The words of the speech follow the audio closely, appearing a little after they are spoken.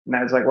And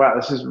I was like, wow,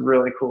 this is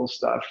really cool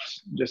stuff.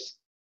 Just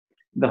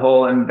the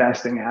whole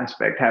investing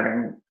aspect,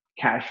 having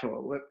cash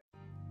flow.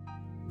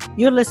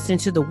 You're listening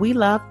to the We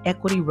Love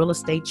Equity Real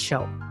Estate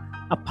Show,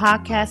 a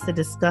podcast that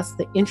discusses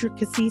the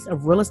intricacies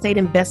of real estate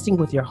investing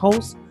with your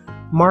host,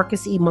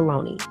 Marcus E.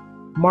 Maloney.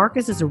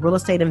 Marcus is a real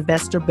estate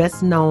investor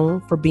best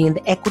known for being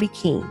the equity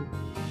king.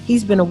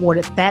 He's been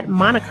awarded that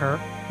moniker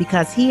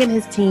because he and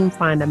his team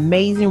find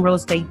amazing real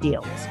estate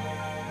deals.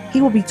 He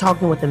will be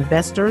talking with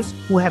investors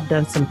who have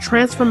done some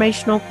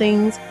transformational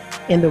things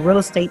in the real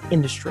estate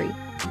industry.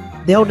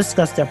 They'll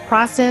discuss their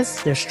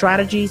process, their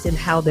strategies, and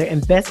how their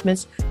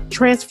investments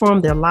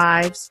transform their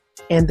lives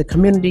and the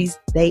communities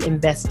they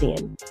invest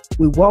in.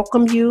 We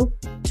welcome you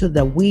to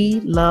the We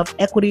Love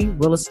Equity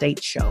Real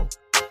Estate Show.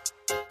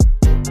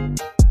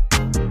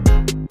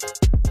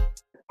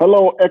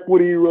 Hello,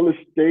 Equity Real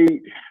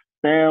Estate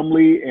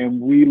family,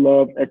 and We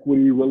Love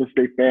Equity Real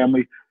Estate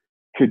family.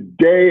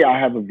 Today, I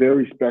have a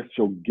very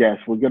special guest.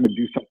 We're going to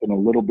do something a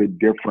little bit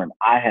different.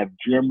 I have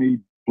Jeremy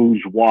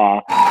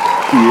Bourgeois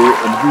here,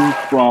 and he's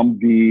from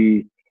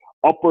the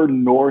upper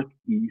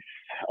Northeast,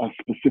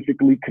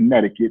 specifically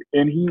Connecticut,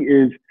 and he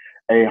is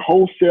a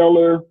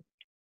wholesaler,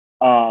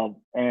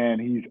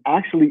 and he's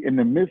actually in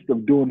the midst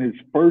of doing his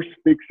first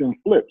fix and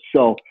flip.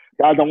 So,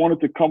 guys, I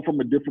wanted to come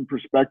from a different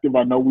perspective.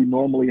 I know we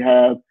normally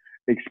have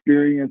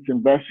experienced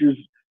investors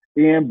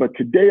in, but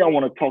today I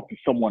want to talk to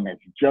someone that's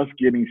just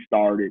getting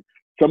started,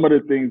 some of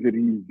the things that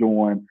he's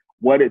doing,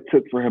 what it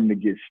took for him to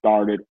get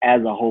started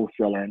as a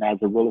wholesaler and as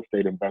a real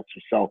estate investor.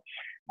 So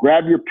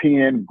grab your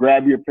pen,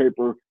 grab your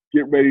paper,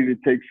 get ready to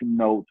take some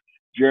notes.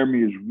 Jeremy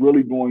is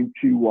really going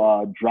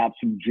to drop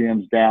some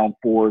gems down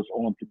for us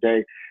on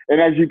today. And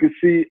as you can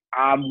see,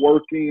 I'm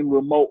working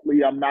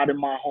remotely. I'm not in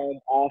my home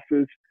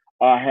office.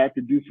 I had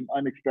to do some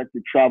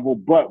unexpected travel,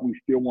 but we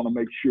still want to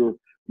make sure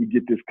we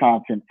get this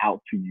content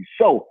out to you.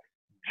 So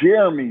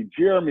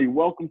Jeremy,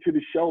 welcome to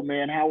the show,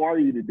 man. How are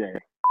you today?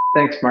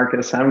 Thanks,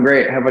 Marcus. I'm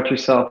great. How about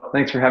yourself?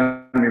 Thanks for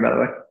having me, by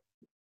the way.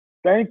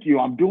 Thank you.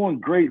 I'm doing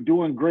great,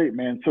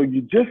 man. So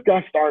you just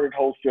got started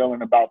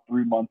wholesaling about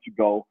 3 months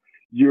ago.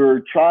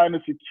 You're trying to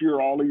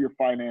secure all of your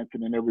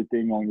financing and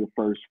everything on your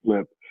first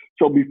flip.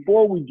 So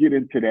before we get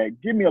into that,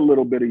 give me a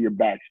little bit of your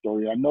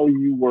backstory. I know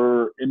you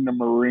were in the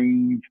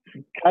Marines.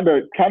 Kind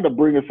of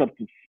bring us up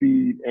to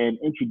speed and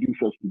introduce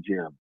us to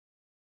Jeremy.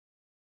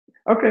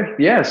 Okay.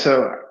 Yeah.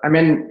 So I'm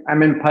in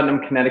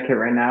Putnam, Connecticut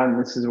right now, and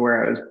this is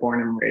where I was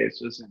born and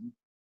raised. Was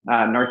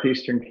in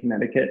northeastern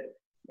Connecticut,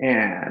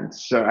 and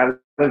so I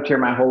lived here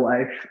my whole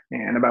life.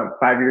 And about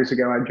 5 years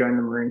ago, I joined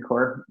the Marine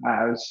Corps.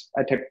 I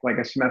took like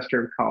a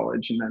semester of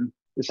college, and then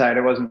decided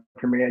it wasn't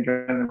for me. I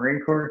joined the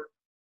Marine Corps,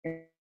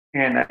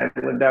 and I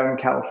lived out in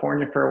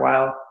California for a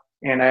while.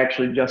 And I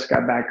actually just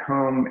got back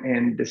home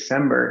in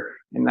December,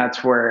 and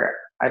that's where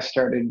I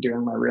started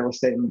doing my real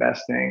estate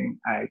investing.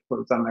 I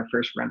closed on my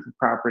first rental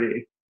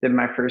property, did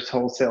my first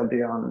wholesale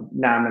deal, and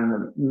now I'm in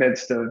the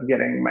midst of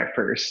getting my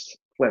first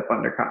flip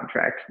under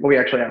contract. Well, we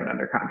actually have it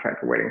under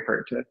contract. We're waiting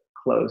for it to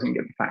close and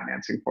get the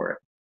financing for it.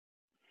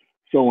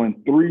 So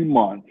in 3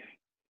 months,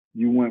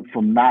 you went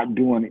from not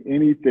doing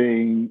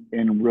anything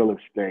in real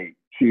estate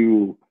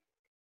to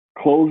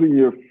closing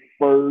your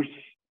first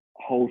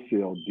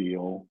wholesale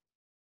deal,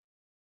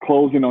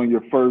 closing on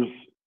your first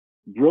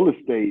real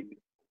estate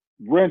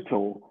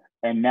rental,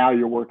 and now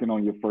you're working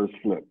on your first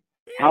flip.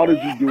 How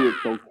did you do it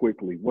so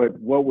quickly? What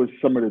was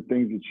some of the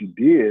things that you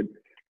did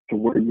to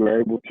where you were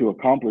able to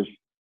accomplish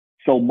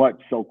so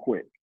much so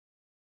quick?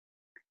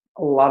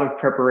 A lot of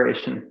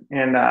preparation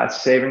and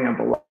saving up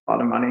a lot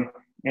of money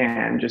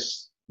and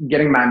just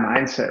getting my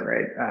mindset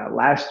right.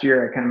 Last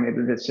year, I kind of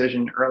made the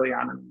decision early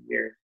on in the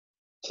year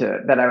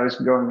that I was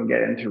going to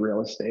get into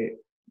real estate.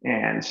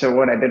 And so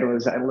what I did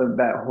was I lived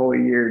that whole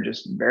year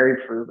just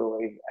very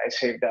frugally. I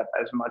saved up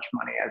as much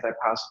money as I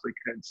possibly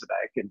could so that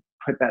I could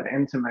put that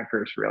into my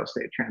first real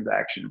estate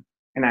transaction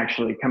and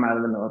actually come out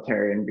of the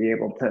military and be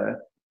able to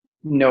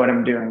know what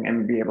I'm doing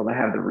and be able to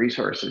have the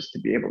resources to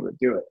be able to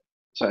do it.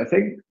 So I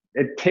think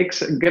it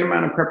takes a good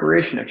amount of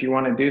preparation if you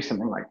want to do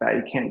something like that.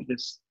 You can't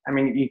just,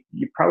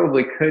 you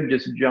probably could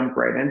just jump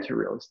right into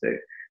real estate,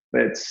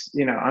 but it's,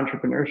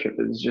 entrepreneurship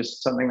is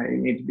just something that you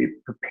need to be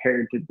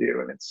prepared to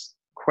do. And it's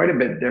quite a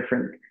bit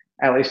different,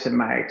 at least in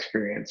my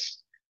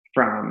experience,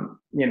 from,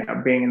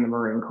 being in the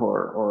Marine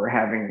Corps or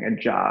having a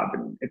job.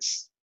 And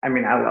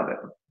I love it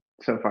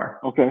so far.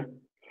 Okay.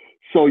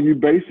 So you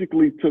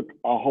basically took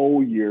a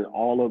whole year,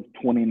 all of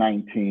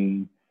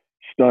 2019,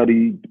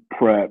 studied,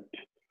 prepped,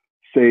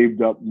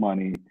 saved up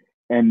money,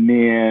 and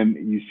then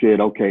you said,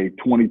 okay,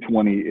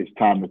 2020 is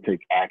time to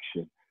take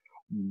action.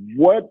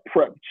 What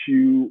prepped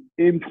you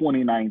in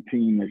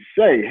 2019 to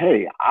say,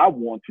 hey, I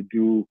want to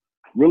do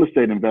real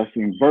estate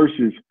investing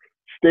versus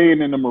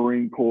staying in the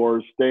Marine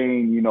Corps,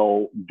 staying,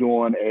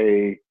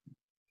 doing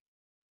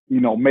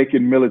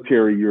making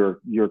military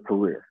your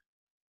career?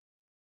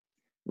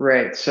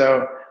 Right.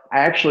 So I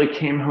actually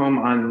came home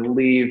on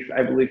leave,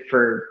 I believe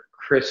for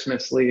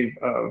Christmas leave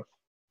of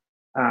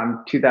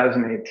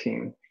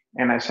 2018.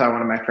 And I saw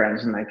one of my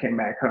friends and I came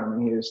back home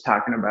and he was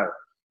talking about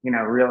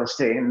real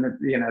estate and,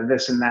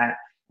 this and that.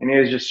 And he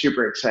was just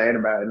super excited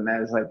about it. And I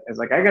was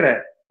like, I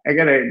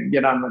gotta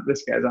get on what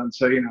this guy's on.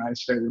 So, I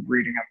started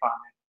reading up on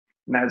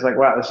it, and I was like,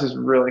 wow, this is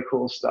really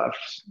cool stuff.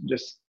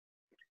 Just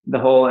the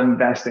whole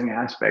investing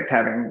aspect,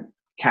 having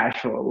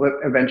cash flow,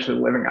 eventually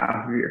living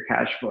off of your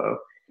cash flow,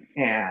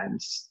 and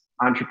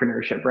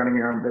entrepreneurship, running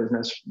your own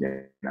business,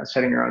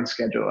 setting your own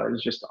schedule. I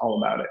was just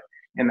all about it.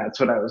 And that's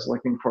what I was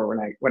looking for when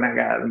I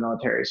got out of the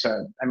military.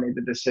 So I made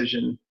the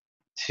decision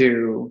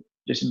to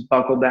just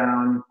buckle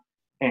down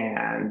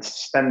and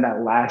spend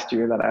that last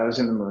year that I was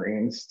in the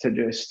Marines to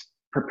just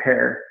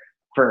prepare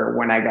for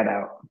when I got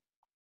out.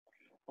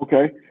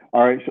 Okay.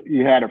 All right. So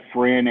you had a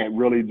friend that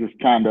really just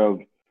kind of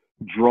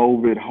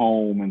drove it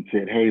home and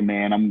said, hey,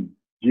 man, I'm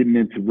getting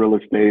into real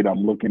estate. I'm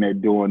looking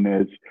at doing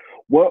this.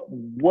 What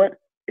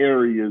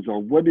areas, or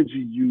what did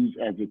you use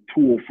as a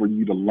tool for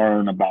you to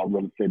learn about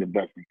real estate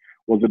investing?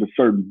 Was it a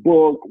certain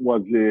book?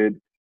 Was it,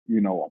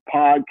 a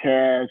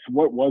podcast?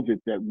 What was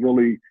it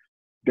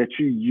that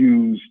you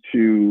used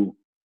to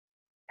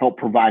help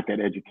provide that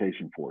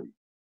education for you?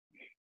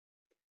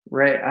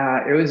 Right.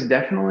 It was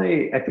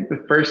definitely, I think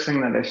the first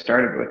thing that I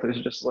started with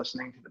was just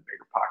listening to the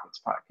Bigger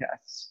Pockets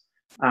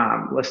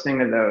podcasts, listening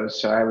to those.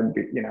 So I would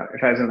be,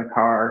 if I was in the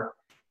car,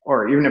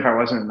 or even if I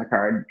wasn't in the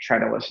car, I'd try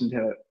to listen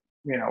to,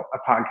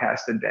 a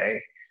podcast a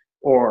day,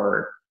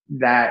 or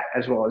that,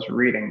 as well as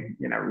reading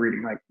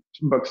like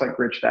books like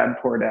Rich Dad,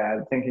 Poor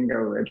Dad, Think and Go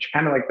Rich,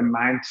 kind of like the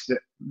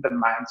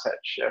mindset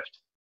shift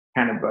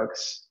kind of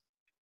books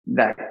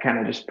that kind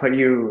of just put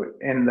you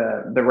in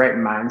the right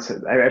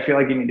mindset. I feel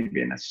like you need to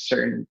be in a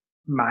certain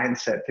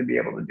mindset to be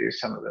able to do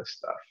some of this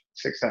stuff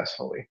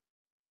successfully.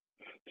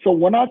 So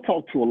when I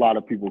talk to a lot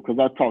of people, because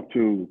I talk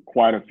to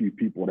quite a few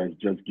people that's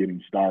just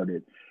getting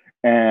started,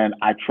 and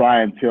I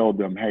try and tell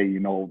them, hey,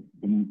 the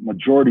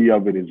majority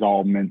of it is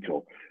all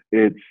mental.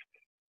 It's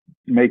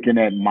making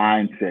that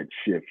mindset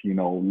shift,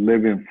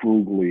 living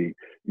frugally,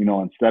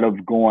 instead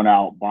of going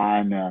out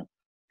buying a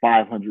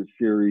 500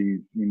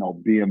 series,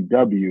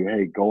 BMW,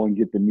 hey, go and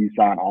get the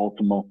Nissan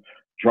Altima,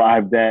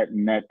 drive that,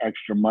 and that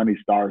extra money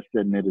starts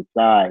setting it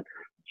aside.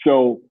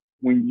 So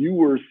when you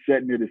were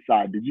setting it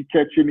aside, did you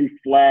catch any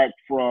flack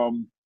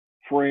from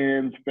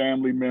friends,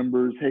 family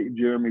members? Hey,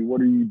 Jeremy,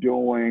 what are you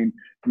doing?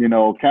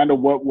 Kind of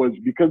what was,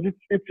 because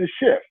it's a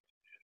shift.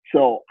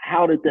 So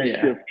how did that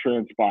shift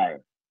transpire?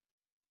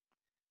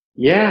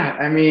 Yeah,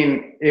 I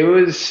mean, it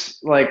was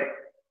like,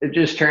 it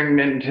just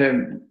turned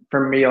into,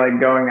 for me, like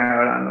going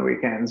out on the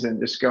weekends and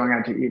just going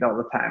out to eat all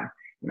the time.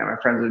 My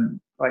friends would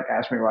like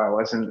ask me why I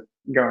wasn't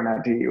going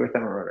out to eat with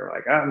them or whatever.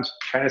 Like, oh, I'm just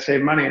trying to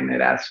save money. And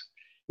they'd ask,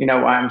 why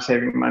I'm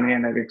saving money,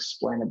 and I'd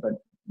explain it, but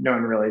no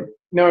one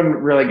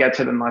really gets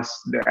it unless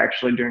they're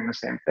actually doing the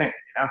same thing,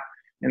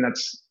 and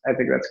I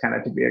think that's kind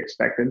of to be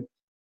expected.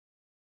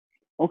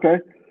 Okay.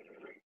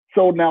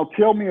 So now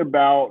tell me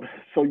about,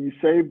 so you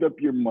saved up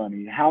your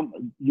money. How,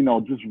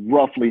 just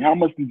roughly, how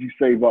much did you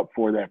save up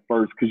for that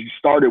first? Because you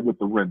started with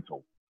the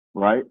rental,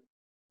 right?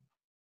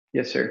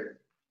 Yes, sir.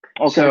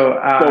 Okay. So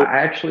I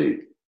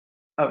actually,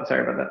 oh,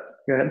 sorry about that.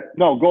 Go ahead.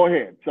 No, go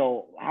ahead.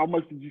 So how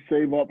much did you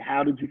save up?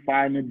 How did you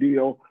find the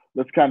deal?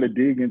 Let's kind of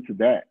dig into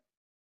that.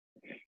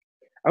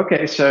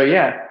 Okay. So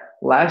yeah,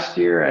 last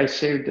year I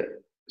saved,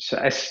 so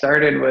I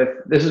started with,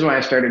 this is when I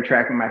started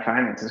tracking my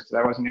finances, because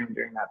I wasn't even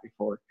doing that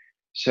before.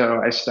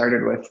 So I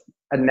started with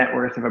a net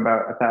worth of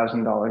about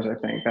 $1,000. I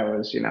think that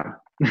was,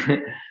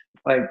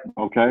 like,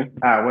 okay.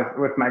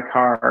 With my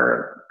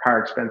car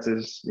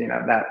expenses,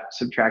 that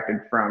subtracted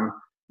from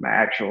my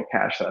actual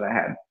cash that I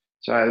had.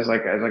 So I was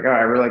like, oh,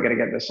 I really got to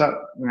get this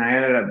up. And I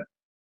ended up,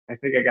 I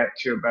think I got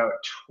to about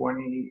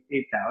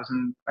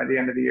 28,000 by the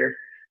end of the year.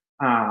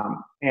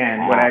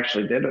 And what I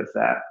actually did with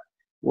that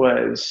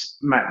was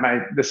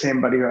the same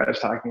buddy who I was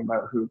talking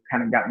about, who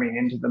kind of got me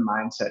into the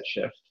mindset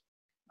shift.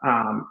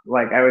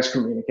 Like I was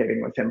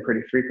communicating with him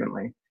pretty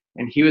frequently,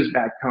 and he was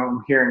back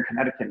home here in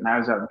Connecticut, and I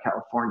was out in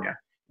California,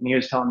 and he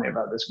was telling me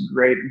about this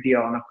great deal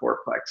on a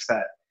fourplex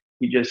that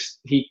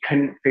he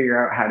couldn't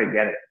figure out how to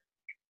get it.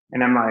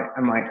 And I'm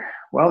like,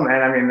 well,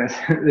 man, I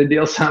mean, the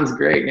deal sounds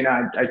great.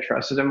 I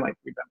trusted him. Like,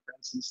 we've been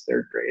friends since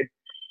third grade.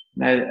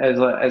 And I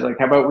was like,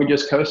 how about we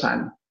just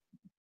co-sign?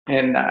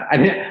 And I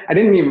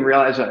didn't even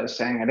realize what I was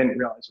saying. I didn't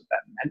realize what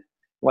that meant.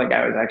 Like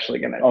I was actually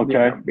going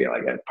to be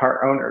like a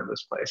part owner of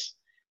this place.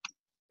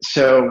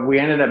 So we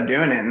ended up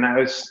doing it, and I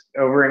was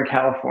over in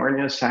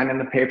California signing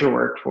the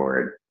paperwork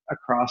for it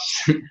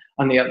across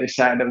on the other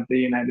side of the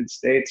United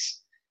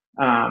States.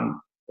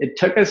 It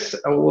took us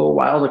a little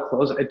while to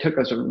close. It took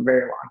us a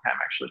very long time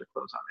actually to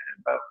close on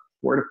it, about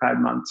 4 to 5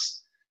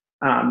 months,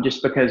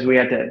 just because we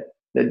had to.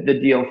 The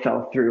deal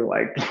fell through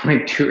like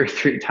 2 or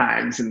 3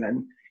 times, and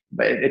then.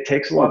 But it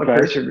takes a lot of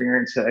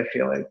perseverance, I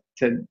feel like,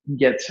 to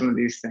get some of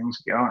these things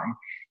going.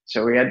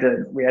 So we had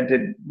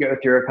to go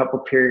through a couple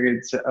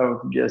periods of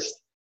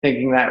just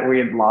thinking that we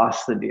had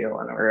lost the deal,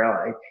 and we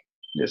were like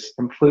just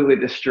completely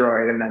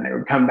destroyed, and then it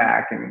would come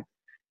back, and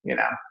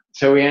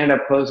so we ended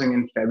up closing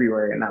in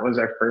February, and that was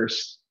the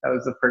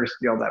first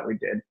deal that we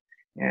did,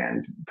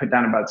 and put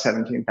down about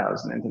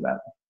 17,000 into that.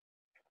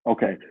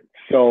 Okay.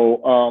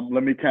 So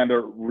let me kind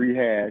of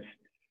rehash.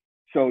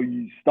 So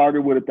you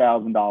started with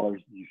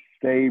 $1,000, you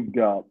saved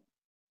up,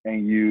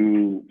 and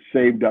you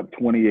saved up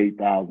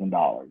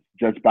 $28,000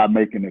 just by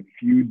making a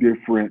few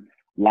different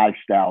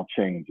lifestyle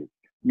changes,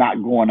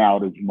 not going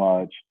out as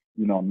much,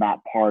 not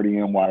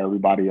partying while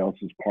everybody else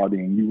is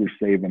partying. You were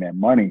saving that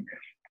money.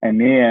 And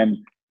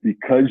then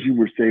because you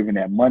were saving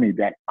that money,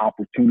 that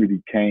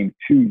opportunity came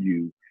to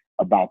you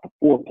about the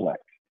fourplex.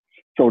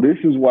 So this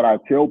is what I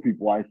tell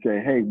people. I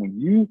say, hey, when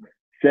you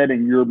set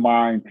in your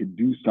mind to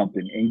do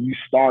something and you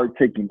start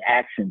taking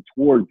action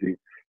towards it,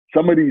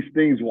 some of these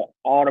things will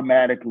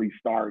automatically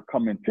start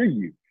coming to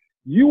you.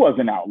 You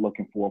wasn't out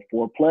looking for a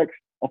fourplex.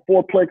 A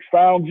fourplex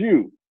found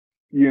you,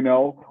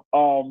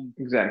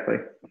 Exactly.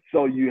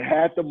 So you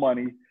had the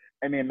money.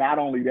 And then not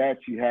only that,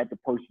 you had the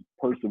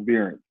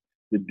perseverance.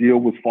 The deal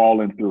was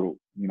falling through.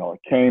 It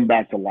came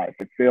back to life.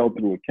 It fell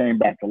through. It came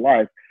back to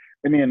life.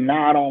 And then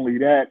not only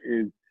that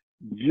is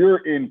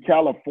you're in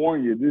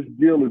California. This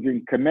deal is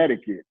in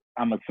Connecticut,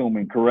 I'm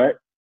assuming, correct?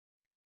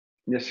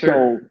 Yes, sir.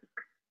 So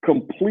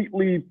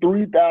completely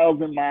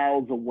 3,000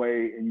 miles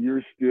away, and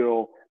you're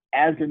still,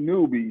 as a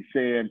newbie,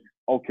 saying,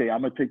 okay,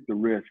 I'm going to take the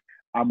risk.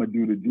 I'm going to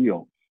do the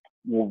deal.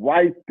 Well,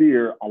 right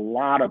there, a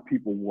lot of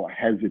people will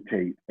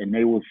hesitate, and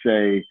they will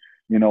say,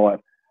 you know what,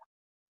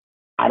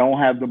 I don't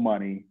have the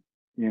money.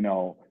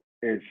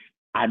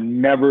 I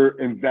never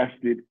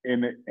invested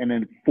in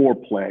a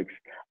fourplex.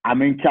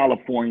 I'm in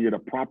California. The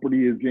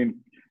property is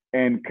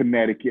in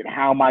Connecticut.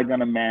 How am I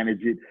going to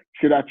manage it?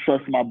 Should I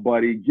trust my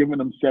buddy, giving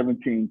them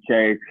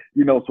 $17K?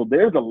 So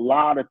there's a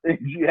lot of things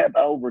you have to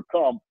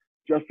overcome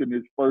just in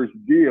this first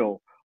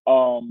deal.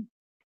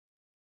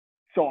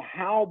 So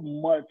how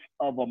much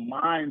of a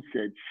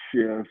mindset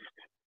shift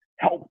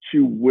helped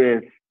you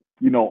with,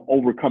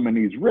 overcoming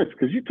these risks?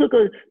 Because you took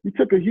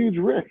a huge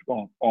risk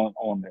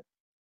on this.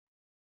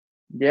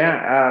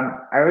 Yeah,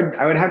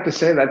 I would have to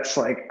say that's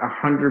like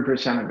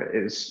 100% of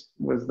it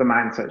was the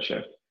mindset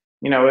shift.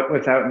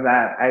 Without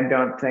that, I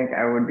don't think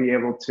I would be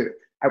able to.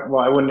 I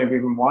wouldn't have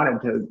even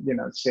wanted to,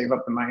 save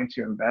up the money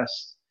to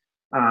invest,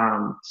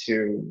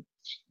 to,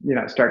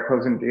 start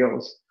closing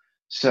deals.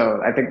 So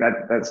I think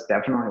that's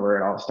definitely where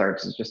it all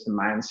starts, is just the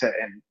mindset,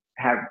 and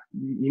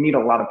you need a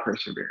lot of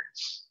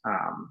perseverance.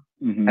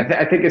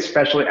 I think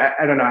especially,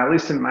 I don't know, at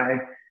least in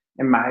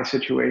my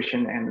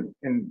situation, and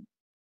in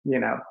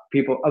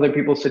other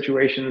people's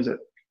situations at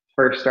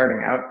first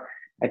starting out,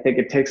 I think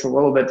it takes a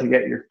little bit to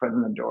get your foot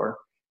in the door.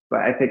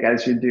 But I think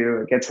as you do,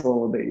 it gets a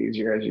little bit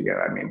easier as you go.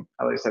 I mean,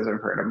 at least as I've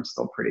heard, I'm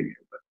still pretty new.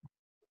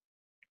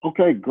 But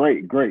okay,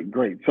 great.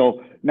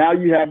 So now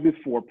you have this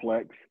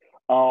fourplex.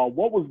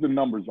 What was the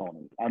numbers on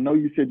it? I know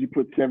you said you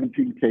put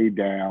 $17K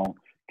down.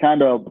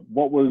 Kind of,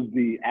 what was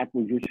the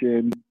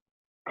acquisition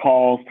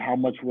cost? How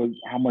much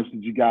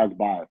did you guys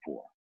buy it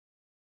for?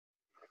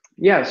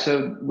 Yeah,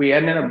 so we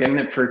ended up getting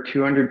it for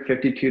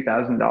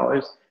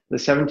 $252,000. The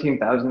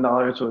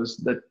 $17,000 was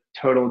the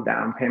total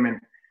down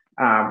payment.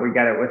 We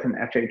got it with an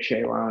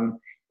FHA loan,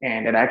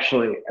 and it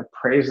actually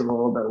appraised a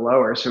little bit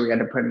lower, so we had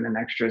to put in an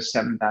extra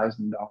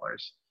 $7,000.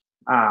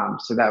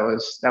 So that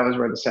was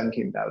where the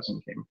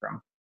 $17,000 came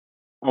from.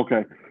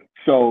 Okay,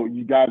 so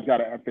you guys got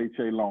an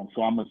FHA loan.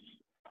 So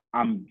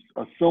I'm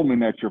assuming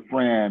that your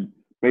friend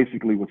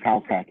basically was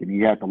house hacking. He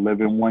had to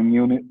live in one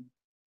unit.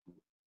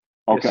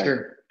 Okay. Yes,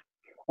 sir.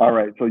 All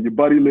right. So your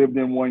buddy lived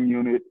in one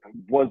unit.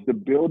 Was the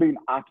building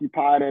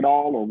occupied at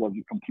all, or was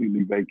it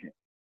completely vacant?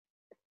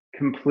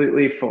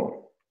 Completely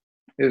full.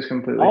 It was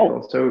completely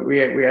full. So we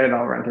had it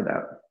all rented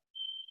out.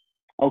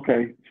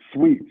 Okay,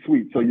 sweet.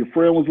 So your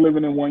friend was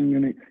living in one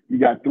unit. You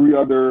got 3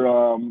 other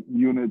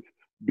units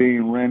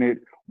being rented.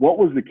 What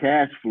was the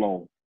cash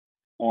flow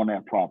on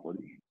that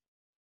property?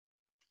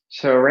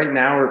 So right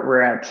now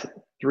we're at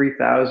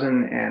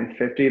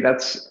 3,050.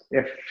 That's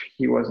if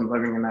he wasn't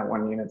living in that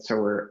one unit. So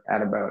we're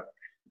at about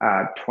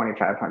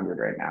 2,500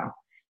 right now,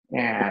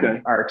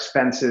 and our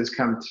expenses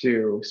come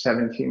to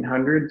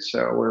 1,700.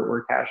 So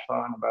we're cash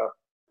flowing about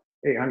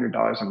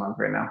 $800 a month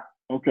right now.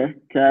 Okay,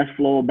 cash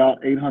flow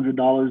about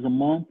 $800 a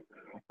month.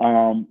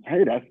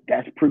 Hey,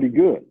 that's pretty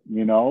good.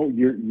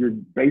 You're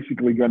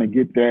basically going to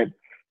get that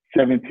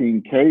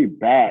 $17K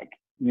back,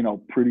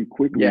 pretty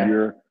quickly. Yeah.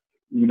 Your,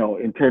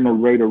 internal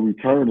rate of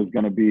return is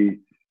going to be,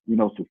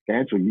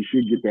 substantial. You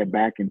should get that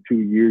back in 2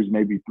 years,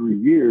 maybe 3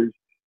 years.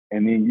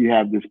 And then you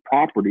have this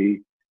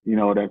property,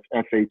 that's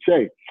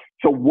FHA.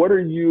 So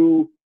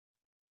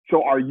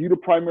are you the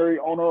primary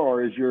owner,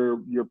 or is your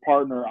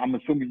partner? I'm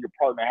assuming your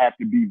partner has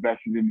to be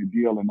vested in the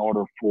deal in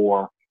order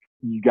for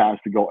you guys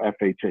to go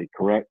FHA,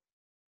 correct?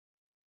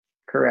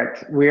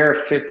 Correct. We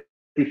are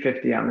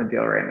 50-50 on the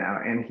deal right now,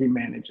 and he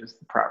manages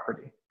the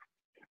property.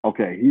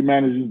 Okay, he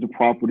manages the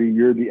property.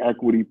 You're the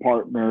equity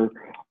partner.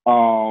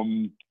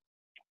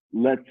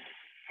 Let's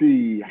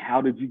see.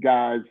 How did you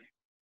guys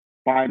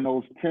find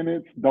those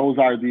tenants? Those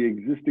are the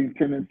existing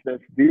tenants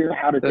that's there.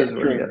 How did that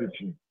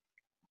transition?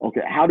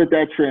 Okay, how did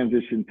that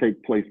transition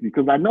take place?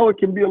 Because I know it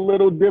can be a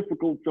little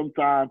difficult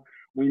sometimes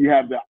when you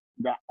have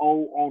the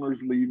old owners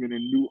leaving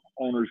and new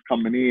owners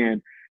coming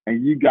in,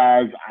 and you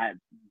guys,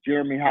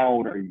 Jeremy, how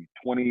old are you?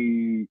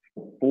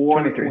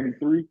 24, 23.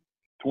 23?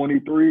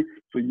 23.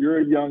 So you're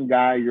a young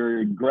guy, you're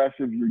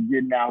aggressive, you're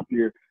getting out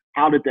there.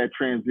 How did that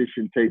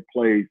transition take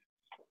place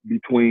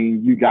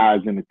between you guys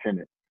and the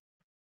tenant?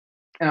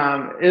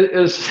 It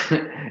was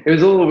it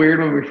was a little weird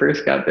when we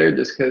first got there,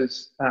 just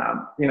because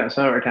some of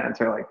our tenants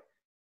are like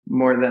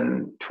more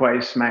than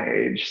twice my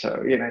age.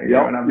 So you're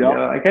going up and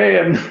you're like, hey,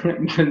 I'm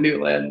the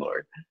new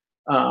landlord.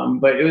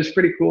 But it was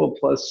pretty cool.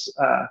 Plus,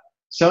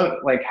 some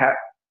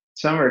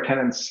some of our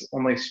tenants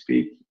only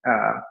speak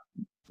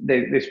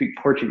they speak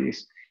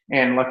Portuguese,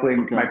 and luckily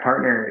my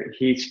partner,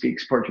 he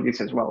speaks Portuguese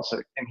as well. So,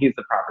 and he's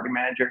the property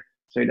manager,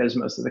 so he does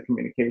most of the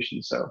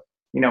communication. So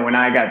when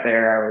I got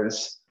there, I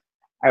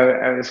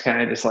was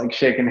kind of just like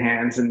shaking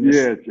hands and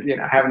just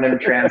having them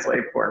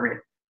translate for me.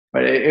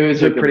 But it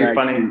was a pretty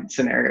funny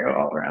scenario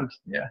all around.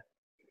 Yeah.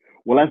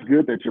 Well, that's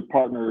good that your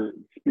partner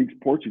speaks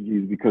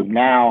Portuguese, because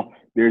now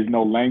there's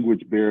no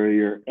language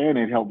barrier, and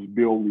it helps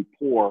build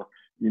rapport,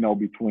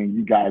 between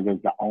you guys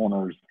as the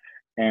owners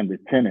and the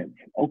tenants.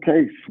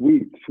 Okay,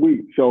 sweet.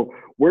 So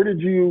where did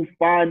you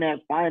find that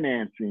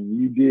financing?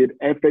 You did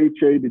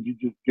FHA? Did you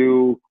just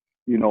do,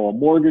 a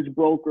mortgage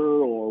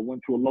broker, or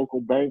went to a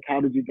local bank? How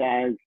did you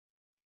guys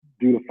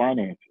do the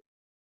financing?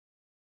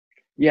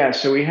 Yeah,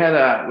 so we had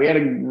a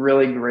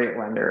really great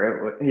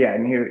lender.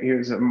 And he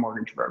was a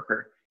mortgage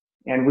broker,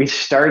 and we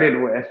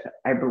started with,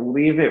 I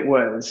believe it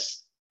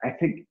was,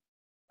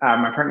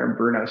 my partner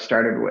Bruno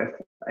started with,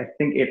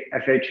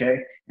 FHA,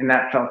 and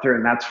that fell through,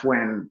 and that's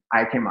when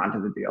I came onto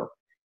the deal.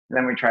 And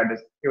then we tried to,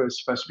 it was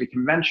supposed to be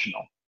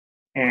conventional,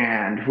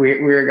 and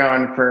we were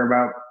going for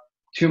about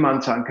 2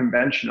 months on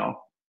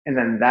conventional, and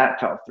then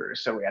that fell through.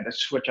 So we had to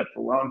switch up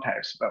the loan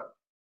types. But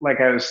like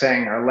I was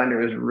saying, our lender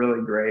was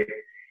really great,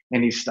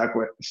 and he stuck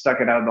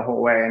it out the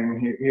whole way.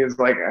 And he was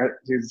like,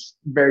 he's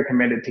very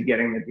committed to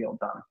getting the deal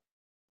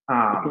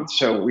done.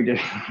 So we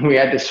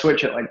had to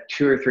switch it like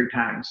 2 or 3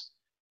 times,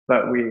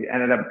 but we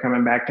ended up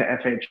coming back to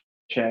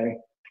FHA.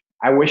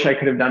 I wish I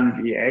could have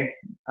done VA,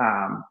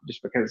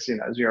 just because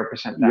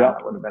 0% down,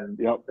 that would have been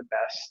the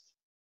best.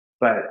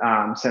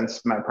 But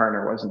since my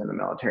partner wasn't in the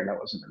military, that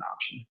wasn't an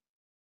option.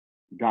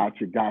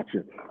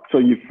 Gotcha. So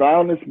you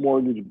found this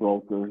mortgage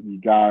broker.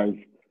 You guys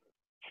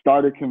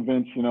started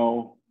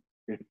conventional.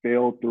 It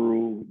fell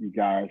through. You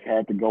guys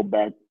had to go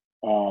back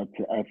to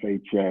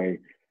FHA.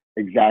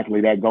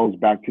 Exactly. That goes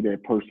back to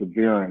that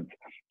perseverance.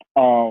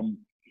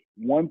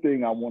 One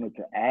thing I wanted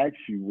to ask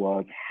you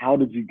was, how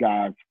did you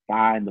guys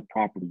find the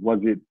property? Was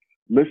it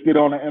listed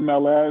on an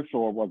MLS,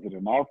 or was it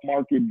an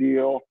off-market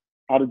deal?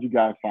 How did you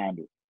guys find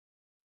it?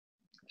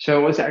 So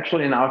it was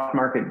actually an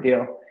off-market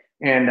deal,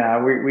 and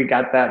we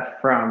got that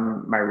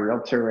from my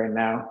realtor right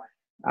now.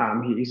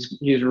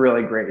 He's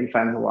really great. He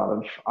finds a lot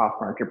of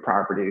off-market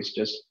properties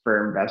just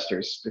for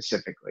investors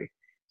specifically.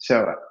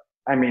 So,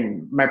 I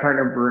mean, my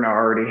partner Bruno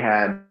already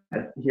had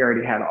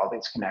all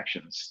these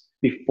connections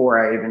before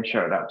I even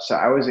showed up. So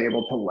I was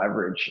able to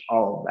leverage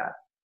all of that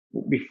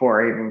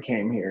before I even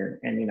came here.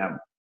 And,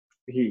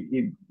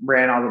 he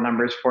ran all the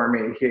numbers for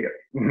me.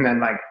 And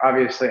then, like,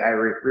 obviously I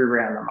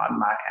reran them on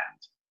my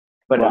end,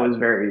 but It was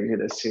very easy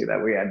to see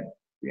that we had,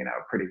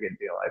 a pretty good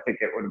deal. I think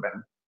it would have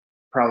been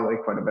probably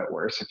quite a bit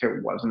worse if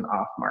it wasn't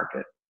off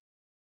market.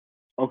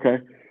 Okay.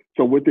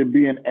 So with it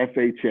being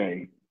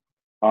FHA,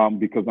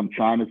 because I'm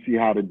trying to see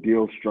how the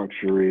deal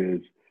structure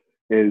is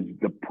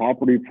the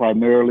property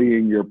primarily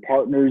in your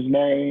partner's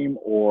name,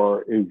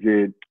 or is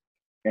it?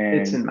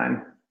 It's in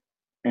mine.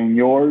 In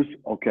yours?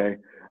 Okay.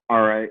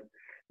 All right.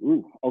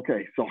 Ooh,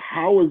 okay. So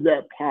how is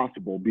that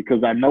possible?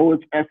 Because I know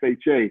it's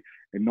FHA,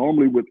 and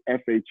normally with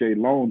FHA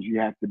loans, you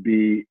have to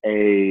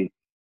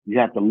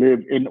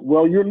live in,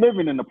 well, you're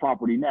living in the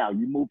property now.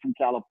 You moved from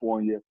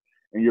California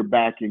and you're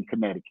back in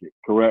Connecticut,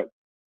 correct?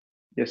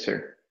 Yes,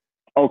 sir.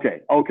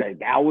 Okay.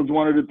 That was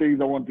one of the things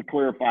I wanted to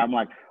clarify. I'm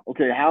like,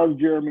 okay, how's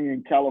Jeremy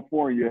in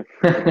California?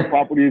 The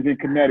property is in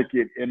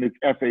Connecticut and it's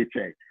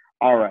FHA.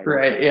 All right.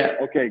 Right, yeah.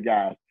 Okay,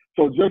 guys.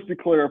 So just to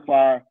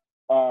clarify,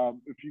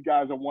 if you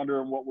guys are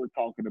wondering what we're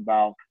talking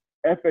about,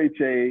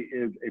 FHA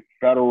is a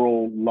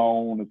federal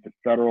loan. It's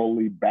a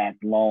federally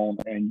backed loan,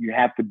 and you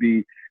have to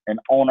be an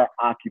owner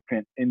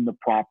occupant in the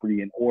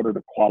property in order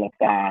to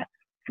qualify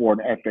for an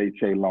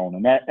FHA loan.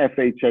 And that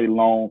FHA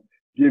loan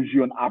gives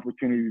you an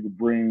opportunity to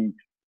bring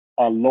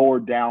a lower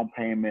down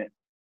payment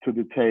to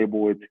the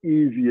table. It's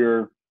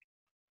easier,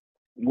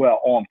 well,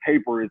 on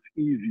paper, it's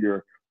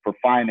easier for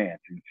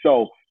financing.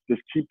 So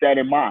just keep that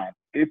in mind.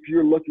 If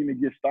you're looking to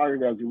get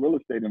started as a real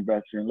estate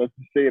investor, and let's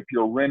just say if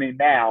you're renting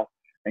now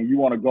and you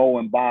want to go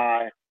and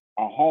buy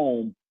a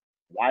home,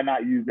 why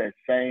not use that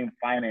same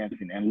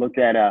financing and look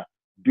at a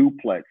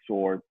duplex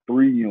or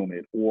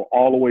 3-unit or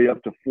all the way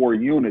up to 4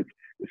 units?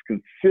 It's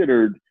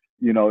considered,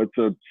 it's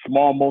a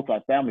small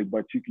multifamily,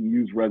 but you can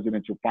use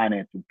residential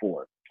financing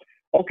for it.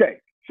 Okay,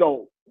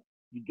 so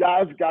you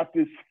guys got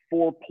this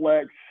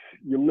 4-plex,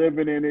 you're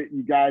living in it,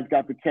 you guys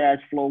got the cash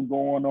flow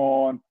going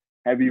on.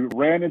 Have you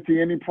ran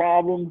into any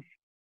problems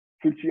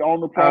since you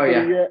own the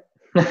property yet?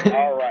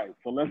 All right,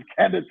 so let's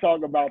kind of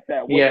talk about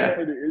that. What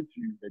are the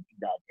issues that you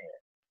got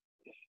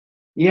there?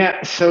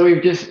 Yeah, so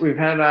we've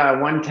had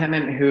one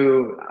tenant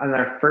who on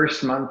our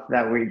first month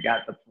that we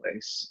got the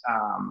place,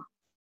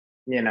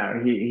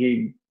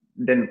 he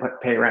didn't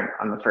pay rent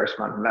on the first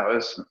month, and that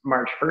was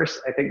March 1st.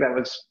 I think that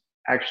was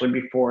actually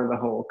before the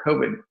whole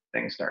COVID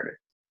thing started.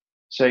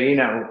 So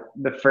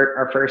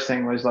our first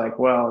thing was like,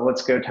 well,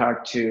 let's go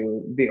talk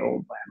to the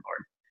old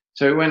landlord.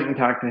 So we went and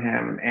talked to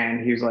him,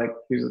 and he's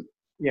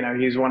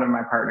one of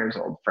my partner's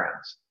old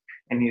friends,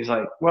 and he's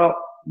like,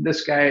 well,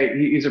 this guy,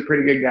 he's a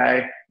pretty good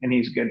guy, and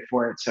he's good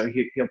for it, so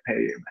he'll pay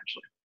you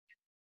eventually.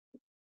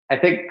 I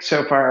think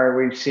so far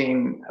we've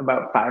seen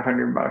about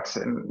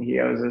 $500, and he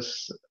owes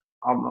us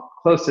almost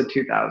close to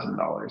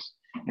 $2,000.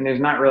 And there's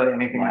not really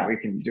anything that Wow. we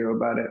can do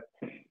about it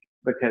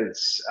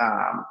because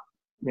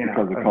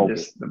Because of of COVID.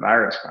 just the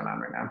virus going on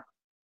right now.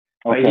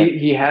 But Okay.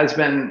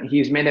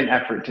 he's made an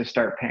effort to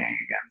start paying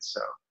again.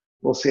 So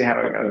we'll see how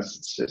it Okay. goes.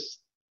 It's just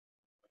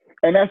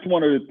And that's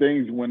one of the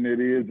things when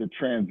it is a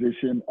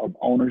transition of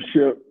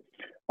ownership.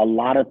 A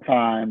lot of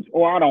times,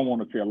 or I don't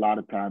want to say a lot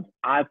of times,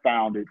 I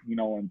found it,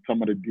 in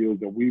some of the deals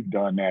that we've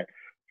done that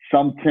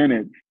some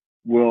tenants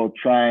will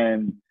try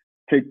and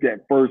take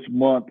that first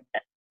month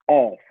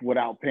off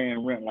without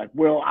paying rent. Like,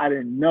 well, I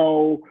didn't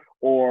know,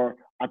 or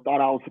I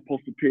thought I was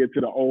supposed to pay it to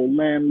the old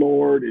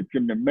landlord. It's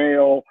in the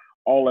mail,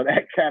 all of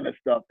that kind of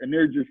stuff. And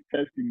they're just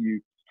testing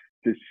you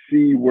to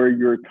see where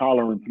your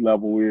tolerance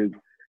level is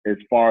as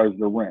far as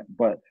the rent.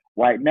 But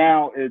right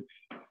now, it's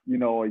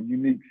a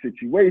unique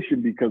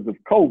situation because of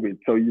COVID.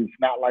 So it's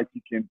not like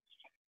you can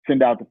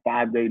send out the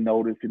 5-day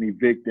notice and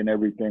evict and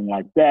everything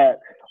like that.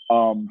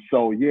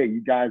 So yeah,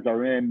 you guys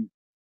are in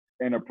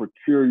a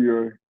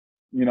peculiar,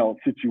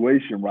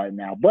 situation right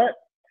now. But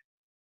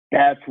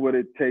that's what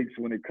it takes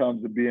when it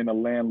comes to being a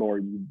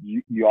landlord.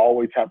 You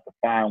always have to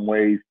find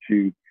ways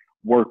to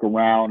work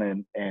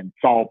around and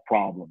solve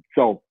problems.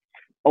 So,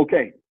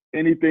 okay,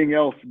 anything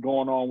else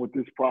going on with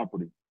this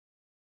property?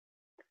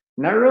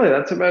 not really.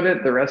 That's about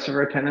it. The rest of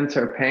our tenants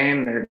are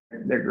paying.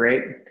 They're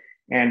great.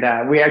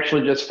 And we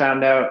actually just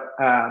found out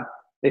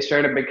they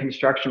started a big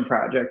construction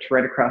project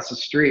right across the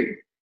street,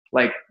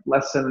 like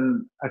less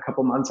than a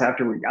couple months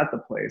after we got the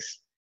place.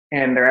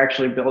 And they're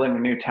actually building a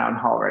new town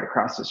hall right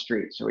across the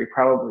street. So we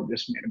probably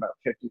just made about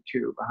 50 to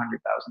 $100,000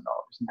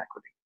 in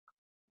equity.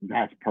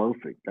 That's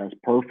perfect. That's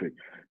perfect.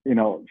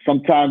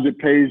 Sometimes it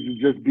pays to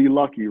just be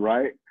lucky,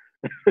 right?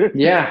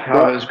 Yeah, oh,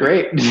 it but was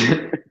great.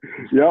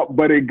 yeah,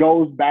 but it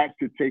goes back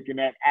to taking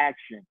that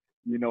action.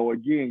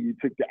 Again, you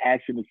took the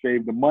action to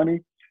save the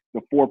money. The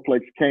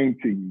fourplex came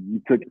to you.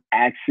 You took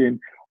action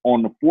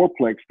on the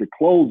fourplex to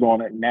close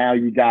on it. Now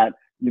you got,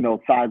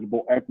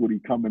 sizable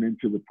equity coming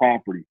into the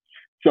property.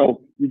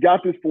 So you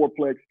got this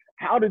fourplex.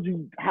 How did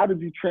you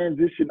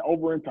transition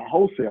over into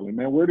wholesaling,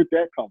 man? Where did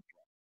that come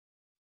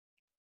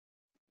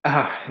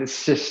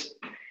It's just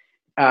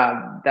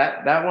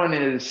that one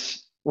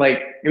is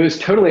like it was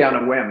totally on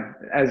a whim,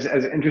 as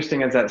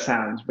interesting as that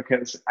sounds,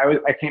 because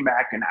I came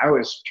back and I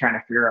was trying to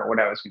figure out what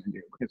I was going to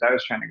do because I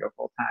was trying to go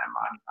full time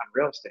on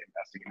real estate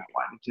investing and I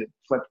wanted to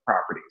flip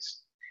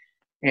properties.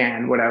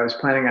 And what I was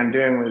planning on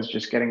doing was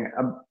just getting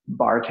a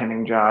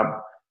bartending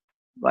job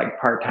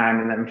like part time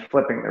and then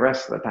flipping the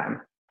rest of the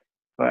time.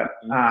 But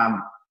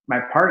from? my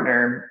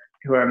partner,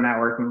 who I'm now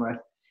working with,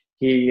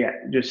 he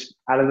just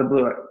out of the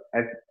blue, I,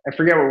 I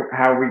forget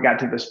how we got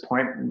to this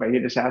point, but he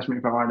just asked me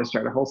if I wanted to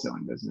start a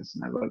wholesaling business.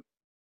 And I was like,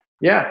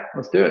 yeah,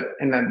 let's do it.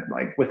 And then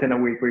like within a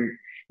week, we,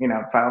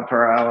 filed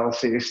for our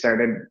LLC,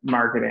 started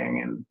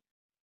marketing, and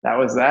that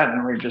was that.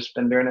 And we've just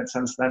been doing it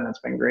since then. It's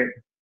been great.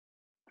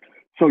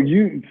 So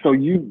you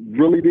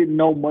really didn't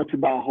know much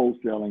about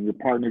wholesaling. Your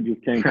partner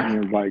just came to you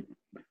and was like,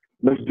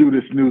 "Let's do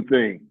this new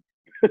thing."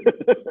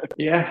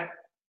 Yeah,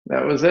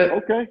 that was it.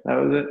 Okay. That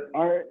was it.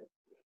 All right.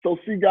 So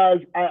see, guys,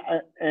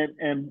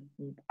 and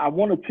I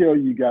want to tell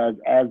you guys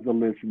as the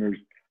listeners,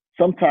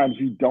 sometimes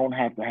you don't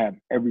have to have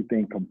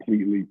everything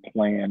completely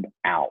planned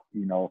out.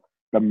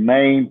 The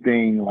main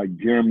thing, like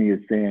Jeremy is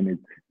saying, is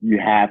you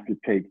have to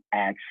take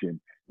action.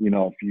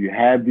 If you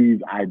have these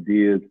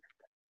ideas,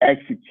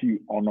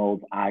 execute on those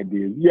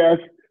ideas. Yes,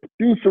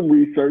 do some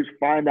research,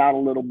 find out a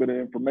little bit of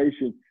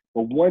information,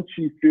 but once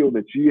you feel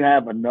that you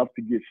have enough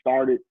to get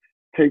started,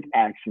 take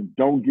action.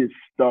 Don't get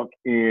stuck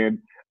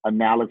in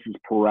analysis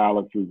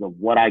paralysis of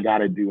what I got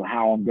to do,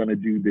 how I'm going to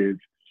do this,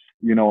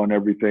 and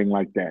everything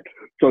like that.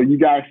 So you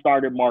guys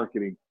started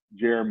marketing.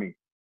 Jeremy,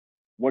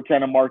 what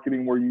kind of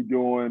marketing were you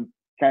doing?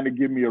 Kind of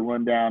give me a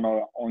rundown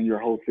on your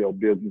wholesale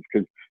business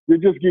because you're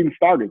just getting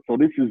started. So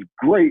this is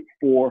great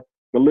for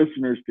the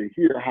listeners to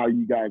hear how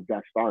you guys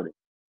got started.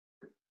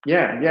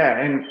 Yeah,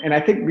 and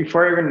I think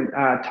before I even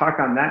talk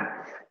on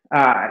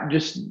that,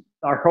 just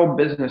our whole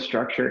business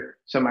structure.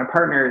 So my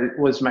partner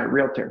was my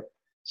realtor,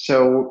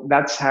 so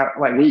that's how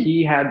like Sweet.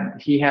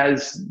 he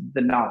has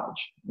the knowledge,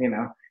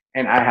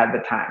 and I had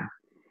the time.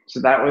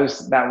 So that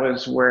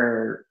was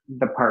where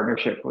the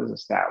partnership was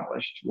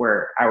established,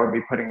 where I would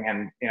be putting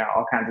in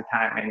all kinds of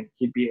time, and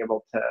he'd be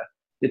able to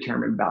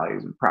determine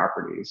values of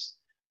properties,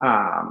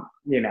 um,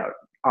 you know,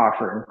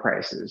 offering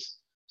prices,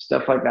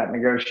 stuff like that,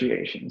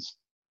 negotiations.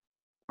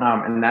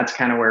 And that's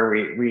kind of where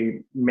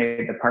we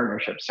made the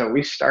partnership. So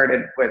we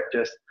started with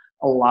just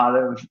a lot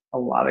of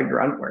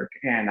grunt work,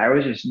 and I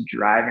was just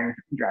driving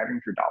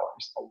for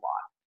dollars a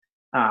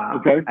lot.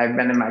 Okay. I've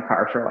been in my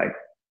car for like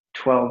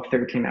 12,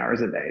 13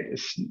 hours a day,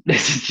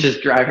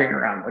 just driving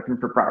around looking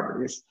for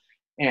properties,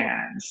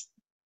 and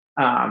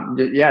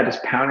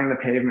just pounding the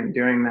pavement,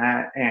 doing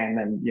that, and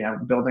then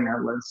building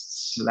our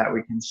lists so that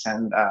we can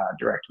send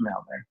direct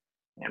mail there,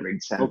 and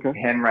we'd send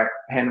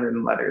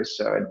handwritten letters.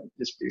 So I'd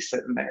just be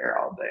sitting there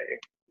all day,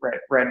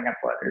 writing up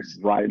letters.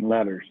 Writing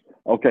letters.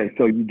 Okay,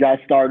 so you got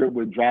started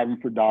with driving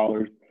for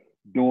dollars,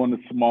 doing a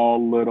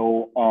small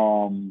little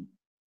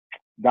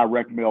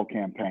direct mail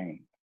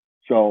campaign.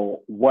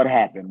 So what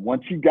happened?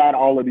 Once you got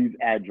all of these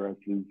addresses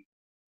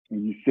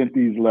and you sent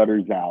these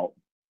letters out,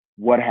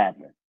 what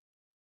happened?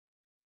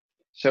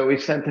 So we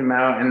sent them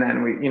out, and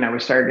then we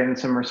started getting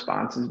some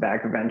responses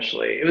back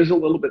eventually. It was a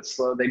little bit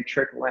slow. They'd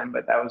trickle in,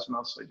 but that was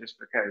mostly just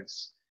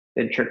because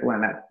they'd trickle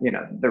in at,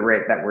 the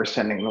rate that we're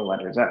sending the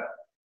letters up,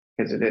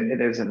 because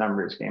it is a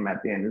numbers game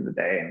at the end of the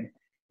day. And,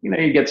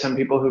 you get some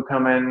people who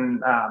come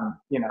in,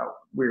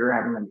 we were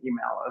having them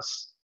email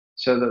us.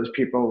 So those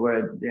people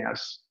would,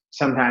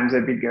 sometimes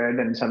they'd be good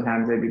and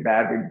sometimes they'd be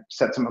bad. We'd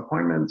set some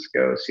appointments,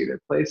 go see their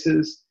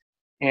places,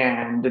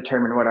 and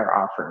determine what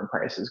our offering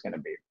price is going to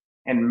be.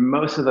 And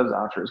most of those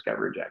offers got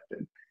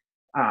rejected.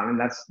 And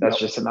that's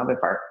just another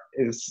part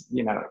is,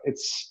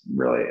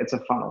 it's a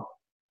funnel.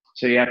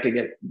 So you have to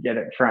get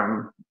it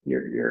from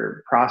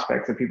your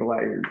prospects, the people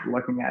that you're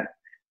looking at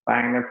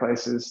buying their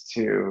places,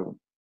 to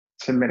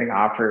submitting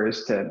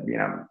offers, to,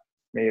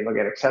 maybe they'll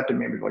get accepted,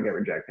 maybe they'll get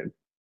rejected.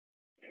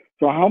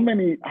 So how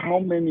many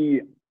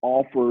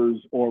offers,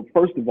 or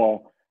first of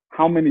all,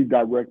 how many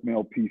direct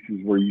mail pieces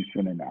were you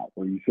sending out?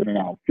 Were you sending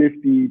out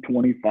 50,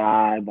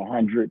 25,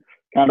 100?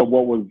 Kind of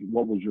what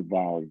was your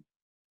volume?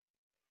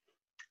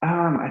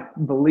 I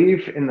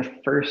believe in the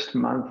first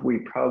month we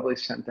probably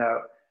sent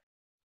out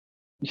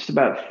just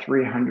about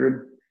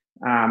 300.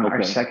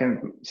 Our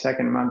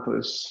second month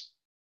was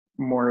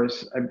more,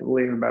 I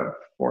believe, about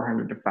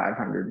 400 to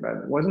 500,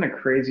 but it wasn't a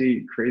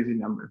crazy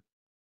number.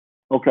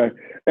 Okay,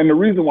 and the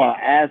reason why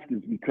I ask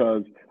is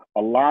because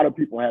a lot of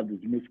people have this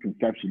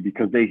misconception,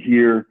 because they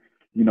hear,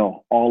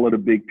 all of the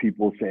big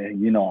people say,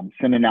 I'm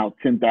sending out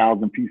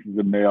 10,000 pieces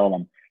of mail,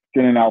 I'm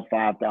sending out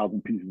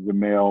 5,000 pieces of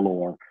mail,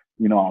 or,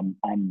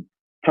 I'm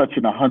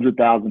touching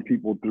 100,000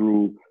 people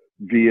through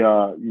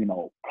via,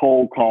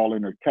 cold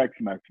calling or text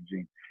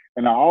messaging.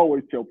 And I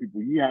always tell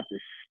people, you have to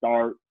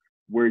start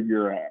where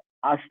you're at.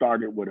 I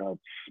started with a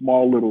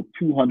small little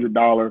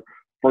 $200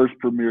 First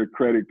Premier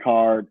credit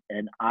card,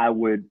 and I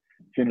would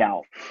send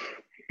out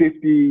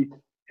 50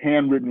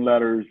 handwritten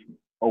letters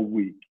a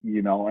week,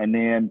 and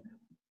then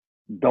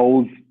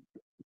those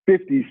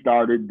 50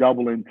 started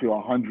doubling to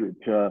 100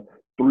 to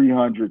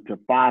 300 to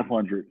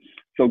 500.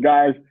 So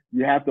guys,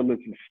 you have to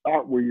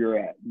start where you're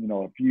at.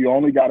 If you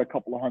only got a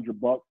couple of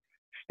 $100,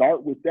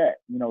 start with that.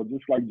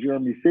 Just like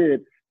Jeremy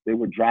said, they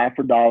would drive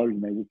for dollars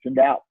and they would send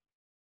out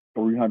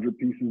 300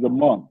 pieces a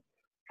month,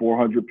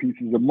 400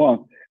 pieces a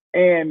month.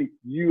 And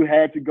you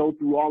had to go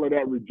through all of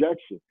that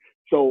rejection.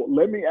 So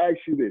let me ask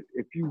you this: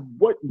 if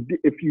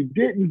you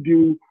didn't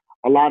do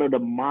a lot of the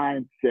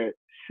mindset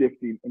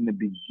shifting in the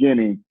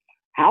beginning,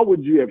 how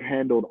would you have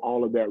handled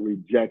all of that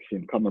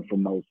rejection coming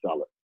from those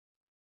sellers?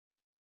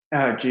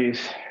 Oh,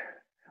 geez.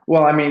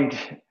 Well, I mean,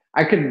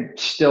 I could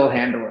still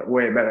handle it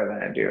way better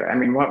than I do. I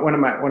mean, one of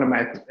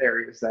my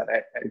areas that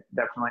I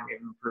definitely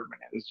need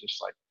improvement in is just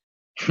like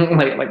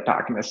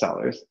talking to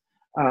sellers.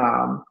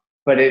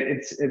 But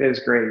it is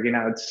great.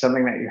 It's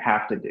something that you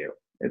have to do.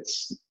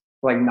 It's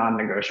like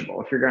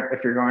non-negotiable. If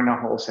you're going to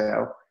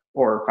wholesale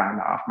or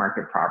find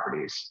off-market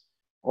properties,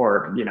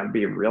 or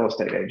be a real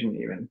estate agent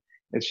even,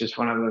 it's just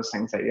one of those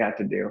things that you have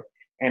to do.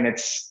 And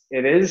it's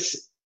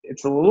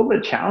a little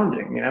bit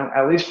challenging,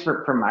 at least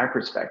from my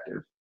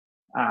perspective,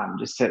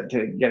 just to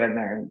get in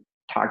there and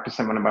talk to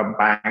someone about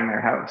buying their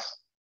house.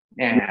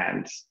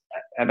 And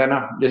I don't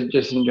know,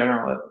 just in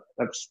general,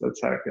 that's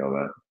how I feel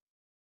about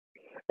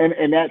it.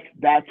 And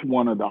that's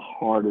one of the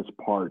hardest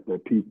part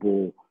that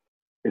people,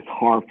 it's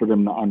hard for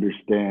them to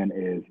understand,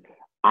 is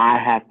I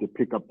have to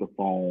pick up the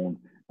phone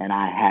and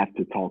I have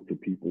to talk to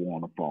people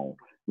on the phone.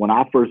 When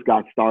I first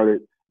got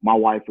started, my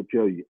wife would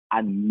tell you,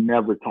 I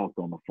never talked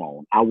on the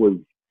phone. I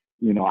would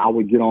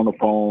get on the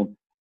phone.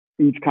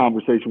 Each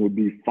conversation would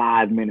be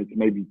 5 minutes,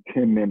 maybe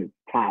 10 minutes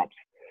tops.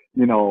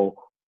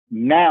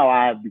 Now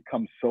I've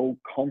become so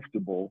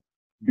comfortable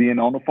being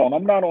on the phone.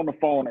 I'm not on the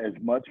phone as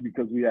much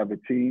because we have a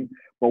team,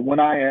 but when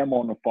I am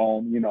on the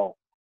phone,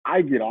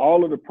 I get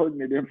all of the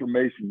pertinent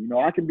information.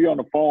 I can be on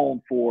the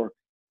phone for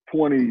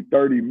 20,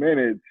 30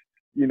 minutes,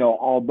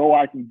 although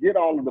I can get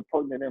all of the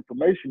pertinent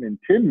information in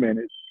 10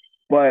 minutes,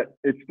 but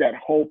it's that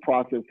whole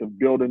process of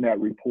building that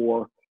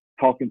rapport,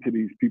 talking to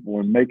these people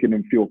and making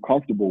them feel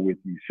comfortable with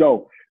you.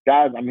 So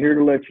guys, I'm here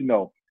to let you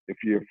know, if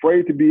you're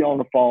afraid to be on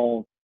the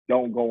phone,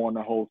 don't go on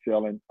the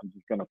wholesaling. I'm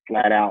just going to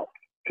flat out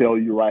tell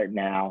you right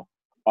now,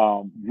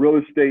 real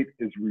estate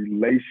is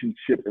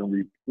relationship and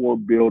rapport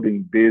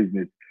building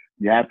business.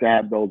 You have to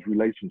have those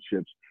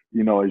relationships,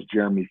 as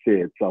Jeremy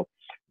said. So,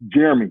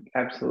 Jeremy,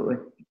 Absolutely.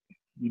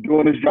 you're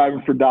doing this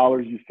driving for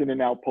dollars. You're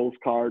sending out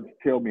postcards.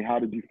 Tell me, how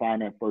did you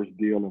find that first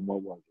deal and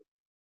what was it?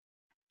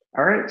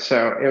 All right.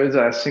 So it was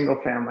a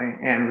single family,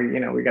 and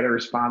we got a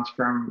response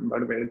from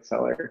Motivated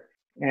Seller,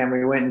 and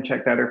we went and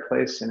checked out her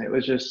place, and it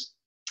was just,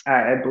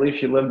 I believe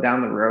she lived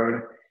down the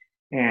road,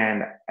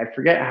 and I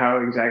forget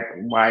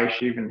why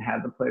she even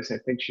had the place. I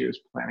think she was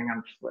planning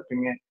on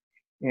flipping it,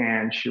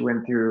 and she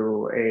went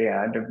through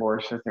a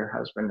divorce with her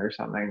husband or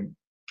something.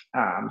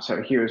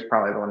 So he was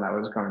probably the one that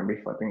was going to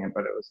be flipping it,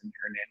 but it was in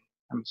her name,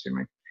 I'm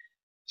assuming.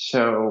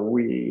 So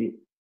we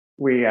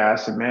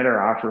submitted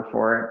our offer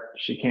for it.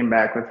 She came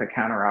back with a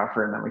counter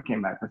offer, and then we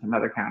came back with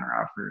another counter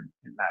offer,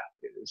 and that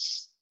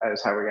is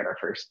how we got our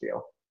first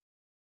deal.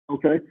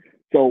 Okay.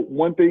 So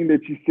one thing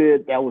that you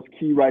said that was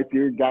key right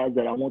there, guys,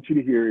 that I want you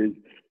to hear is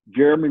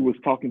Jeremy was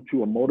talking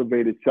to a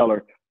motivated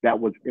seller that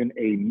was in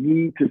a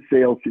need to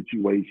sell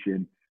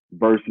situation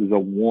versus a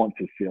want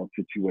to sell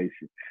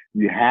situation.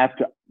 You have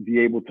to be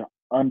able to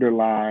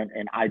underline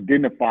and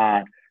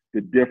identify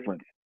the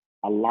difference.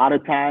 A lot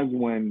of times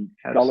when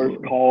sellers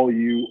call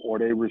you or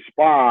they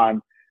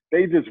respond,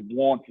 they just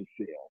want to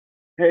sell.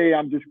 Hey,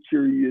 I'm just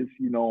curious,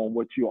 on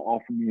what you'll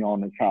offer me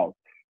on this house.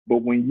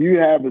 But when you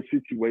have a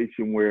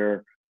situation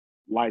where,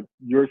 like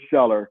your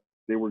seller,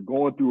 they were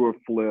going through a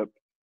flip,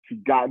 she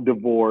got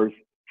divorced,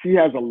 she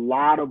has a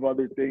lot of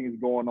other things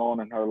going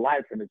on in her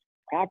life, and this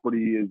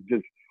property is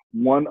just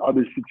one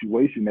other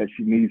situation that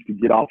she needs to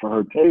get off of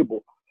her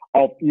table,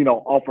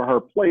 off of her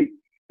plate,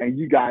 and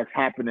you guys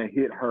happen to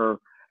hit her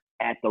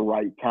at the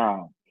right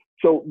time.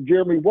 So,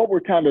 Jeremy, what were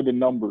kind of the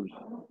numbers,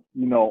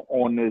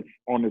 on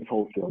this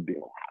wholesale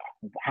deal?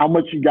 How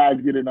much you guys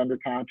get it under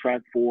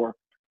contract for?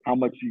 How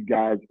much you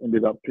guys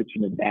ended up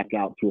pitching it back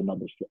out to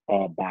another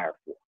buyer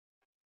for?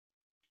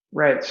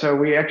 Right. So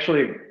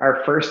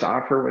our first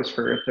offer was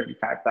for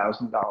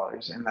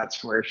 $35,000, and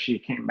that's where she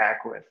came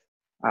back with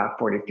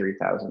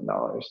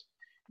 $43,000.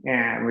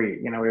 And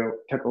we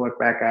took a look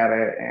back at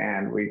it,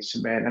 and we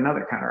submitted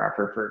another counter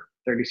offer for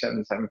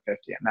 $37,750,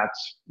 and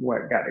that's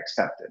what got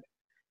accepted.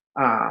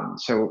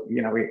 So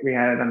we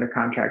had it under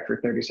contract for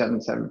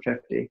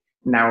 $37,750.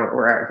 Now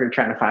we're out here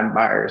trying to find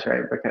buyers,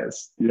 right?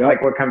 Because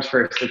like, what comes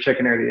first, the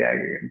chicken or the egg?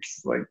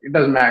 It's like, it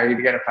doesn't matter.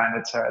 You got to find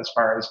it. So as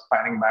far as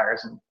finding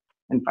buyers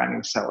and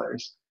finding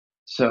sellers,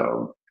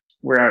 so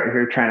we're out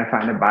here trying to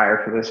find a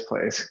buyer for this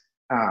place.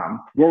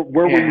 Where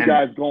were you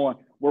guys going?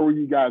 Where were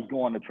you guys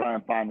going to try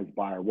and find this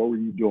buyer? What were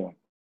you doing?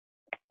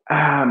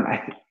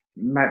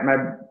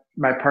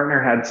 My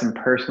partner had some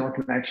personal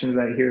connections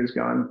that he was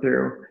going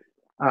through,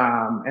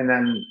 and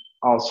then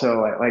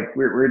also like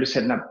we were just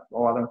hitting up a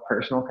lot of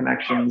personal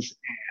connections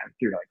and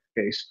through like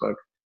Facebook,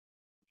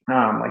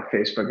 like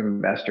Facebook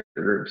investor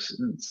groups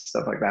and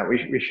stuff like that.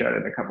 We showed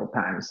it a couple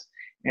times,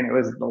 and it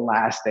was the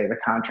last day. The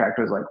contract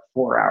was like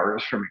 4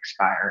 hours from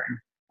expiring,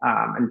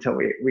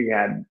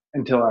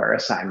 until our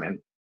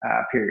assignment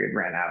period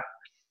ran out.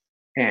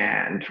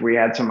 And we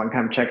had someone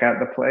come check out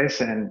the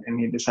place, and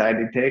he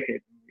decided to take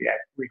it.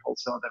 We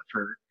wholesaled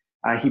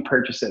it he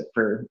purchased it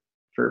for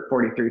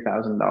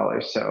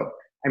 $43,000. So,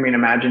 I mean,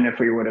 imagine if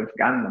we would have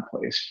gotten the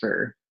place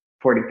for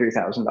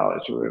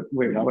 $43,000,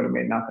 we would have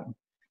made nothing.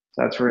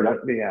 So that's where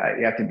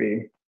you have to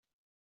be,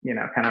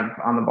 kind of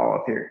on the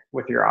ball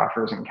with your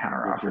offers and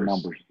counter offers. Your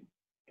numbers.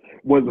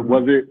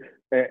 Was it?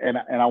 And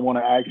I want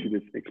to ask you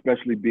this,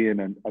 especially being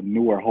a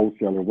newer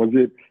wholesaler, was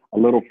it a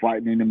little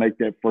frightening to make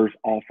that first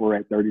offer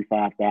at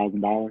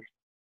 $35,000?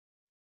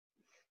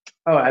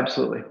 Oh,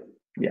 absolutely.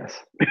 Yes.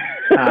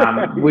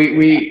 I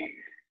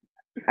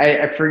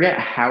forget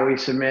how we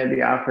submitted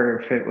the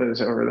offer, if it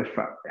was over the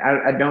phone.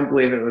 I don't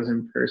believe it was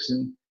in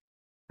person.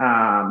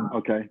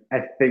 Okay. I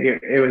think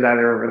it was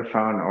either over the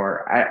phone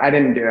or I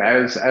didn't do it. I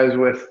was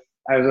with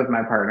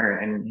my partner,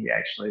 and he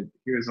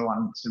was the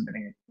one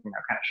submitting it, kind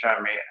of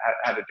showing me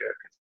how to do it.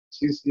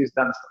 He's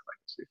done stuff like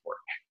this before.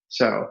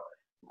 So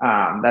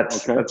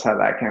that's how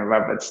that came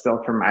about. But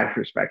still, from my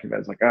perspective, I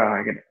was like, oh,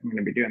 I'm going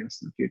to be doing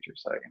this in the future.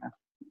 So,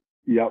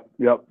 Yep.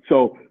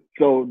 So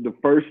the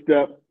first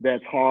step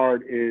that's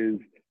hard is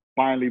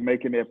finally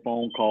making that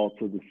phone call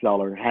to the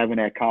seller, having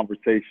that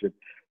conversation.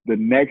 The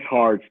next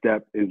hard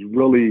step is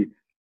really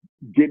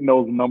getting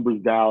those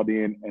numbers dialed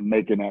in and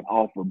making that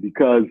offer,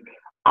 because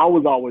I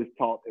was always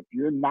taught, if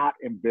you're not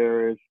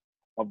embarrassed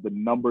of the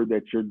number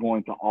that you're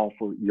going to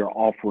offer, you're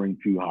offering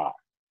too high.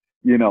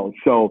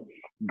 So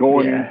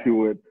going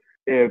into it,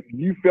 if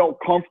you felt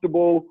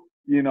comfortable,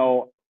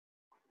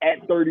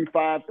 at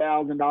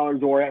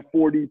 $35,000 or at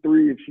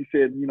 43, if she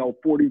said,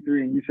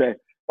 43, and you say,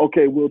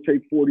 okay, we'll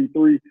take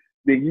 43,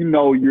 then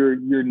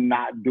you're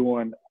not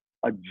doing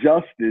a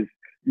justice,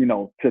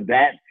 to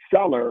that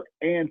seller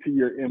and to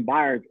your end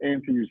buyers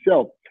and to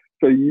yourself.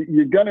 So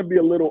you're going to be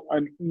a little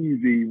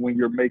uneasy when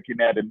you're making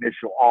that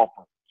initial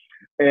offer.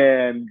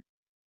 And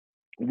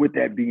with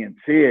that being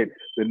said,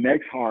 the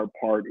next hard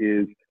part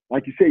is,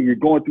 like you said, you're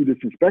going through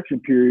this inspection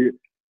period.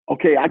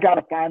 Okay, I got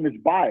to find this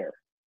buyer.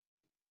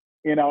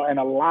 And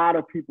a lot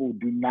of people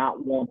do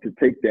not want to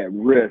take that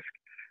risk.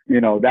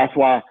 That's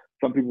why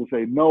Some people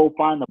say, no,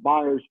 find the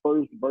buyers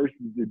first versus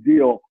the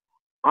deal.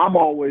 I'm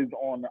always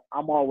on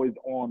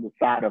the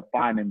side of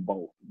finding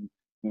both.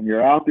 When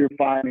you're out there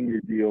finding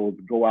your deals,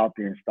 go out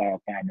there and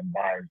start finding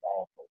buyers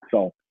also.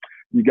 So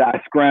you guys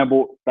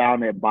scrambled,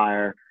 found that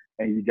buyer,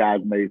 and you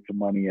guys made some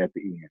money at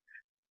the end.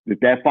 Did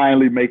that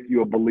finally make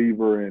you a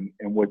believer in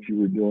what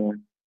you were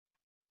doing?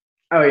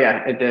 Oh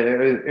yeah, it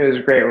did. It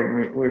was great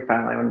when we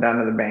finally went down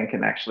to the bank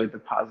and actually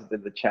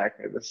deposited the check.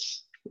 It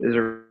was a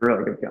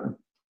really good feeling.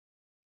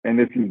 And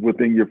this is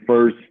within your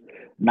first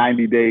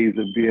 90 days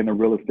of being a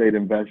real estate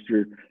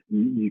investor.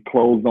 You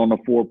closed on a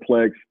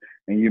fourplex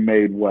and you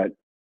made what?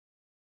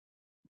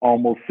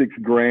 Almost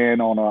 $6,000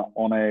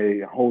 on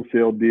a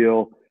wholesale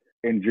deal.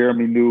 And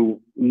Jeremy knew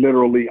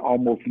literally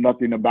almost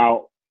nothing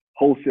about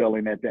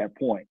wholesaling at that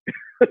point.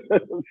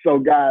 So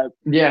guys,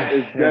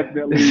 it's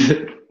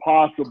definitely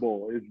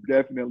possible. It's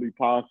definitely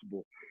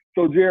possible.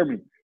 So Jeremy,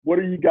 what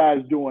are you guys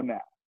doing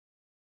now?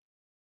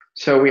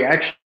 So we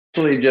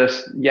actually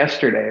just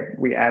yesterday,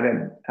 we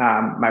added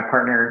my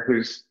partner,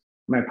 who's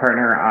my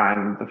partner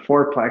on the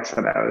fourplex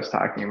that I was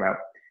talking about.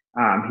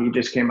 He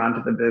just came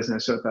onto the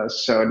business with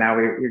us. So now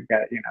we've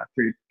got,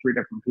 three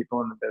different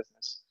people in the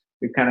business.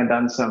 We've kind of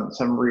done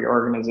some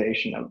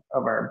reorganization of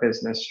our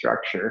business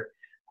structure.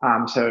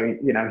 So,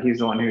 he's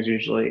the one who's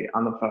usually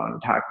on the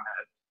phone talking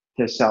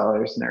to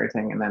sellers and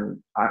everything. And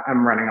then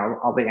I'm running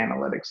all the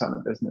analytics on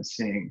the business,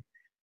 seeing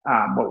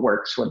what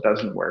works, what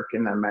doesn't work.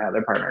 And then my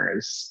other partner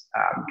is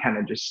kind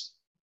of just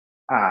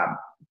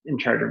in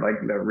charge of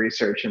like the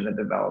research and the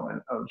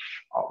development of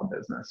all the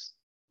business.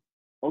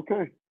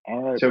 Okay.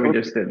 All right. So we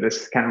just did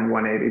this kind of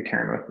 180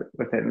 turn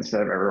with it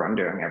instead of everyone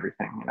doing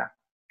everything,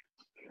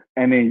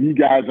 And then you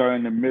guys are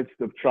in the midst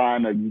of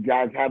you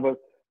guys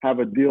have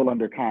a deal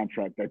under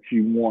contract that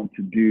you want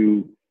to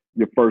do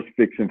your first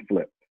fix and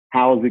flip.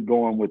 How is it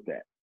going with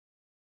that?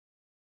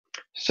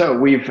 So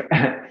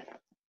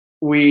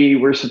we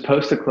were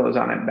supposed to close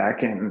on it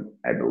back in,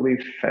 I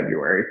believe,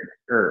 February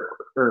or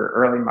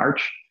early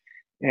March.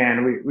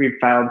 And we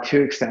filed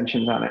 2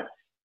 extensions on it.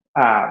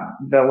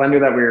 The lender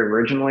that we were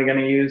originally going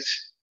to use,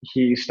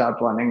 he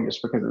stopped lending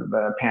just because of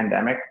the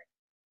pandemic.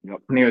 Yep.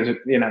 And he was,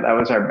 that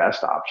was our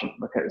best option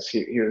because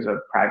he was a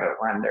private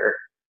lender.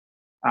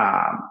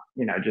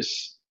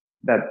 Just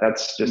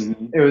that's just,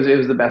 it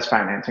was the best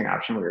financing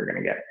option we were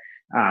going to get.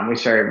 We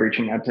started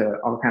reaching out to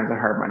all kinds of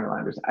hard money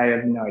lenders. I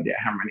have no idea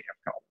how many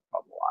I've called a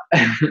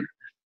lot.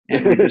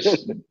 And we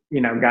just,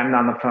 gotten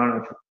on the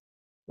phone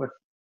with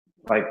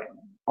like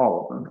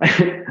all of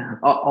them,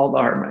 all the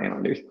hard money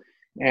lenders.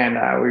 And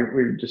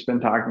we've just been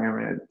talking. I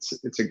mean,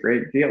 it's a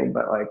great deal,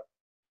 but like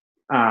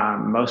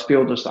most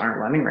people just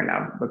aren't lending right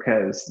now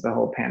because the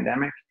whole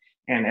pandemic.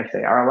 And if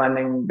they are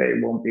lending, they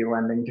won't be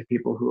lending to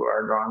people who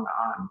are going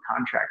on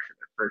contract for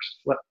their first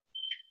flip.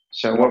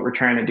 So what we're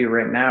trying to do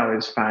right now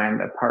is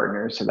find a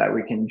partner so that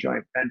we can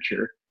joint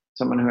venture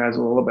someone who has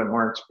a little bit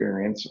more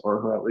experience or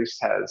who at least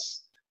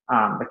has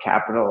the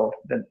capital,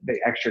 the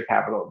extra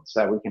capital, so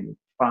that we can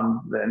fund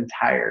the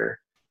entire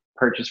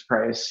purchase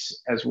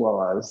price as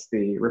well as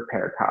the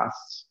repair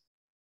costs.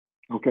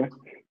 Okay.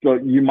 So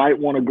you might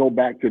want to go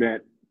back to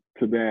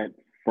that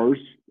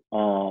first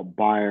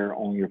buyer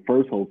on your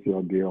first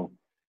wholesale deal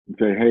and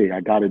say, hey,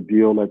 I got a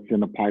deal that's in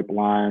the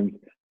pipeline.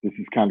 This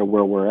is kind of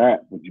where we're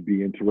at. Would you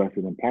be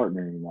interested in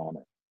partnering on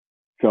it?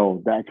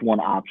 So that's one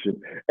option.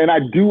 And I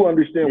do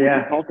understand what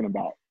you're talking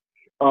about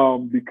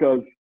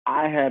because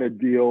I had a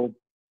deal,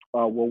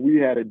 we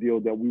had a deal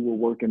that we were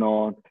working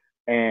on,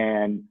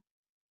 and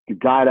the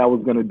guy that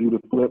was going to do the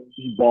flip,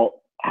 he bought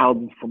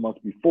houses from us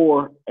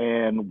before,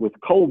 and with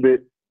COVID,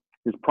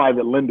 his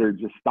private lender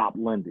just stopped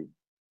lending.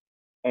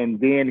 And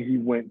then he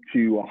went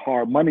to a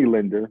hard money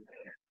lender,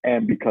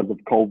 and because of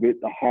COVID,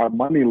 the hard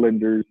money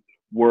lenders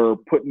were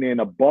putting in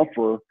a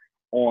buffer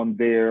on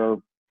their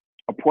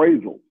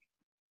appraisal.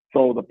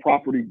 So the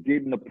property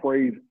didn't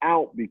appraise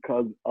out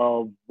because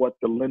of what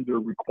the lender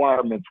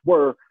requirements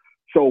were.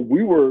 So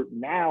we were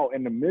now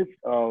in the midst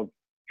of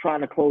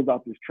trying to close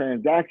out this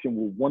transaction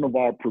with one of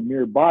our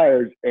premier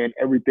buyers, and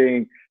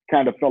everything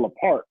kind of fell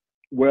apart.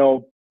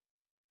 Well,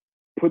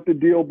 put the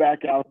deal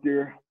back out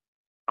there.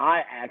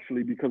 I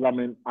actually, because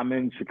I'm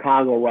in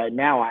Chicago right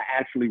now, I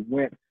actually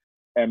went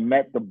and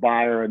met the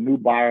buyer, a new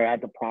buyer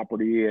at the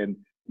property, and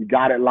he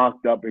got it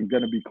locked up and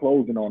going to be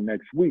closing on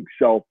next week.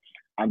 So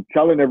I'm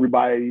telling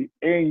everybody,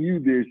 and you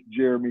this,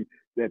 Jeremy,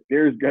 that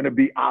there's going to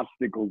be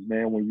obstacles,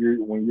 man. When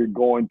you're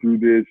going through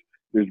this,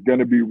 there's going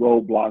to be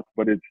roadblocks,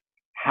 but it's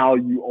how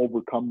you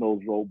overcome those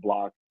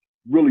roadblocks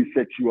really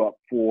sets you up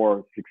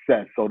for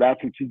success. So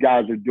that's what you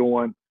guys are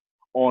doing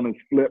on his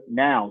flip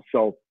now.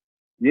 So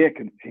yeah,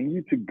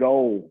 continue to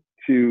go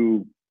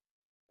to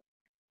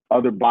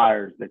other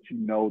buyers that you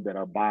know that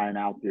are buying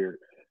out there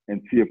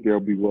and see if they'll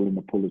be willing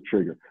to pull the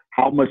trigger.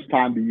 How much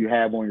time do you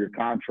have on your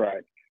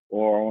contract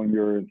or on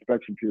your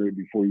inspection period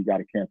before you got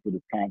to cancel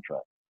this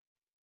contract?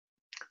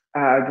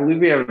 I believe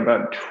we have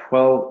about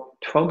 12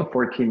 to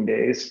 14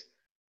 days.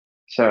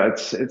 So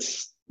it's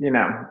it's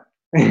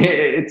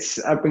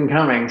up and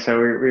coming. So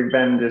we've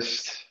been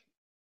just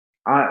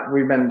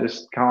we've been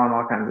just calling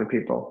all kinds of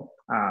people,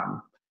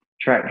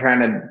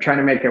 trying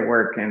to make it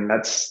work. And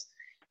that's,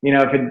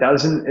 if it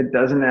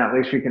doesn't, at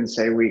least we can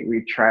say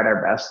we tried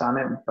our best on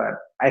it. But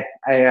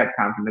I have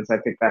confidence. I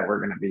think that we're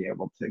going to be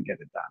able to get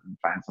it done and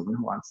find someone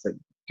who wants to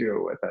do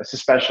it with us,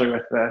 especially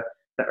with the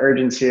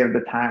urgency of the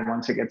time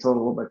once it gets a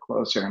little bit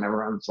closer and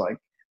everyone's like,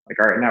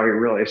 all right, now we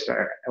really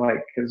start,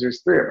 like, because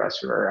there's three of us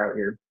who are out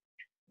here,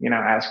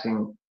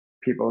 asking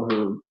people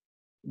who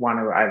want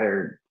to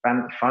either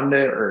fund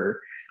it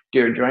or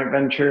do a joint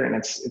venture, and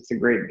it's a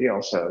great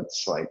deal. So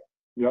it's like,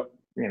 Yep.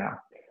 you know,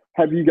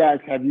 Have you guys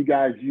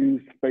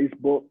used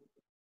Facebook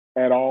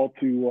at all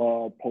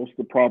to post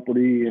the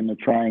property and to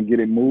try and get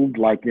it moved,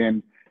 like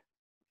in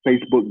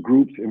Facebook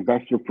groups,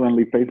 investor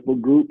friendly Facebook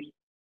groups?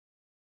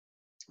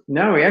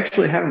 no, we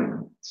actually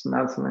haven't. It's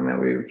not something that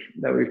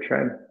we've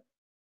tried.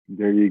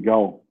 There you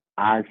go.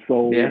 I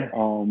sold Yeah.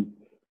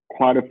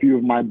 quite a few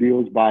of my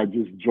deals by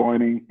just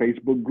joining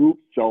Facebook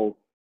groups. So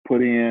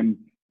put in,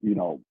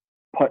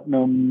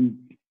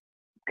 Putnam,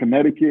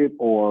 Connecticut,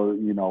 or,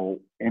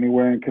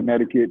 anywhere in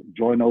Connecticut,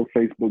 join those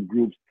Facebook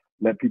groups,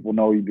 let people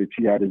know that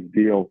you had this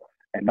deal.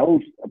 And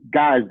those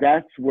guys,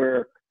 that's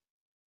where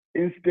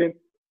instant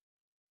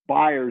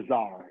buyers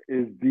are,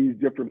 is these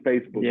different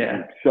Facebook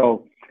groups.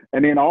 So,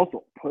 and then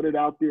also put it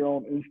out there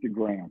on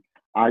Instagram.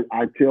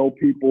 I tell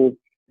people,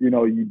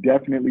 you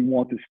definitely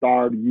want to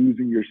start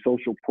using your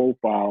social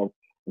profiles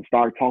and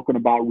start talking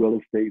about real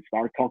estate,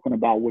 start talking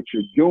about what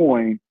you're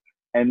doing,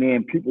 and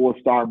then people will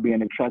start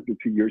being attracted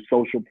to your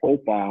social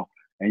profile,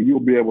 and you'll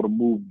be able to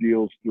move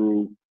deals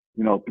through,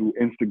 through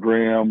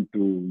Instagram,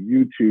 through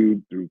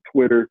YouTube, through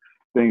Twitter,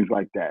 things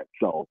like that.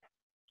 So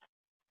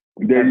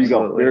there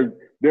Absolutely. you go.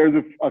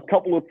 There's a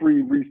couple of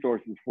free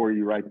resources for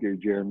you right there,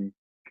 Jeremy.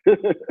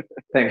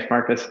 Thanks,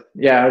 Marcus.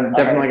 Yeah, I'm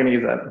definitely going to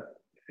use that.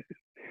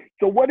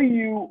 So what do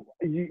you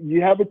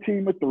have a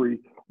team of three.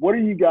 What are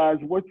you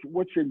guys,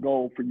 what's your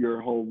goal for your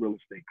whole real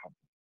estate company?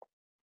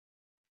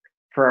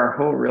 For our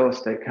whole real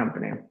estate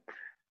company.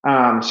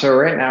 So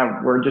right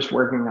now we're just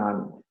working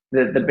on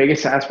the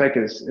biggest aspect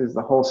is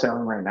the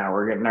wholesaling right now.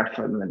 We're getting our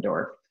foot in the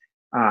door.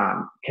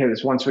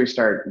 Because once we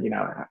start,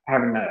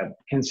 having a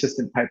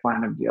consistent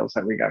pipeline of deals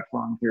that we got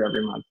flowing through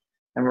every month,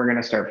 then we're going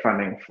to start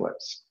funding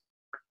flips.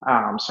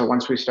 So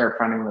once we start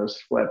funding those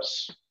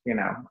flips,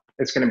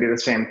 it's going to be the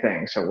same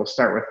thing. So we'll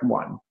start with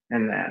one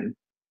and then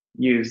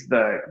use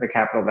the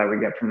capital that we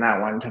get from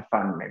that one to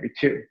fund maybe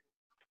two.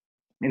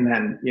 And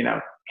then,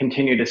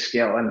 continue to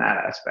scale in that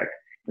aspect,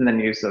 and then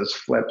use those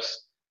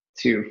flips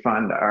to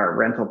fund our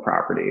rental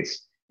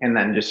properties, and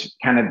then just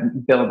kind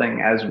of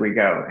building as we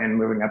go and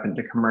moving up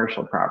into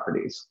commercial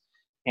properties.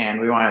 And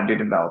we want to do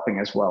developing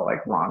as well,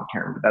 like long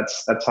term, but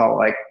that's all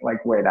like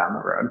way down the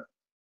road.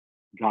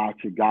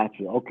 Gotcha.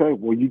 Okay.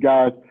 Well, you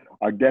guys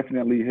are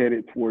definitely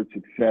headed towards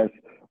success.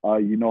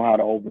 You know how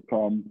to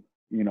overcome,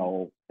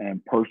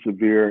 and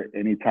persevere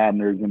anytime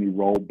there's any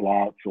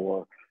roadblocks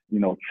or,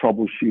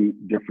 troubleshoot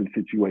different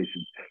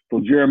situations. So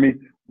Jeremy,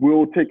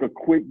 we'll take a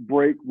quick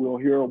break. We'll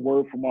hear a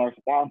word from our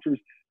sponsors.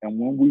 And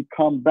when we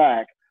come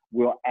back,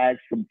 we'll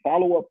ask some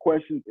follow-up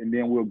questions, and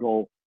then we'll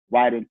go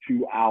right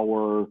into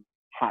our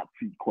hot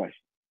seat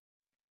questions.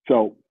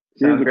 So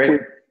here's a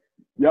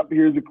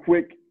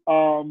quick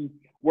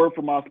word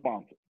from our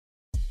sponsor.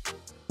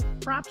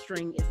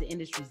 PropStream is the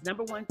industry's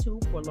 #1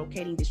 tool for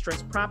locating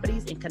distressed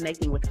properties and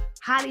connecting with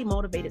highly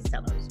motivated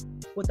sellers.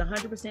 With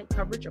 100%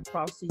 coverage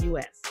across the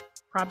U.S.,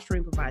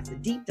 PropStream provides a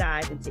deep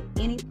dive into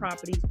any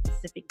property's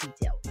specific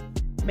details,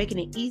 making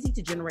it easy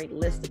to generate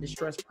lists of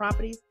distressed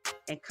properties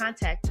and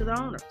contact to the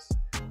owners.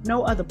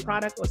 No other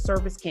product or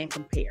service can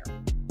compare.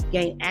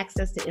 Gain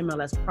access to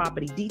MLS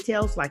property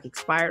details like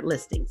expired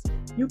listings.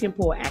 You can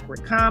pull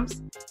accurate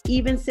comps,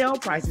 even sale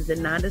prices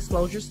in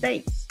non-disclosure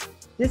states.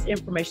 This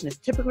information is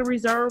typically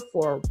reserved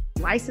for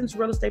licensed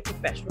real estate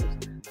professionals,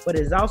 but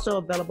it is also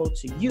available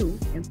to you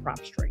in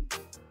PropStream.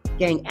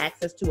 Gain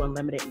access to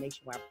unlimited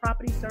nationwide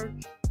property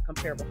search,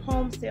 comparable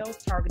home sales,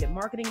 targeted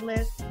marketing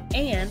lists,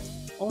 and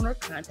owner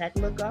contact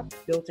lookup,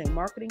 built-in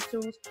marketing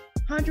tools,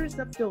 hundreds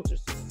of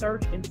filters to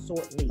search and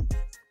sort leads.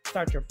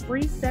 Start your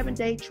free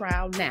 7-day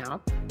trial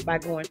now by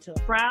going to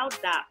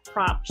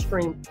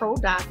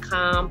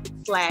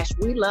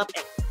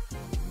proud.propstreampro.com/weloveequity.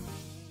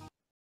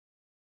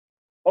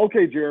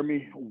 Okay,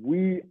 Jeremy,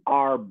 we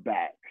are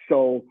back.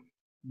 So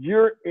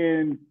you're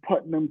in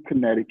Putnam,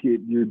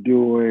 Connecticut. You're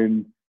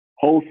doing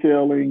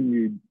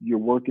wholesaling. You're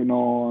working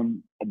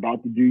on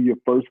about to do your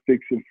first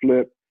fix and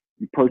flip.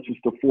 You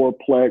purchased a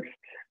fourplex,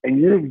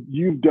 and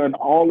you've done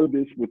all of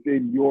this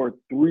within your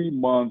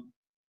 3-month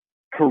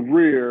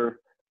career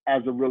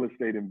as a real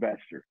estate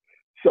investor.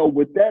 So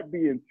with that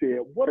being said,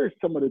 what are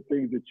some of the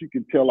things that you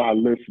can tell our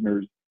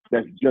listeners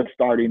that's just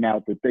starting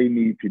out that they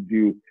need to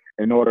do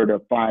in order to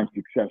find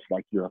success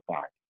like you're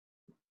finding?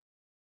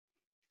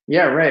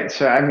 Yeah, right.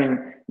 So, I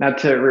mean, not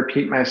to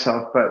repeat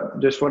myself, but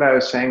just what I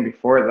was saying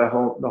before, the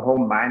whole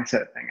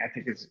mindset thing, I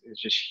think is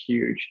just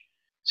huge.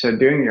 So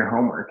doing your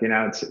homework,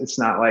 it's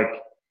not like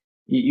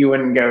you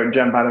wouldn't go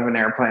jump out of an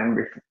airplane,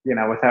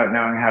 without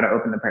knowing how to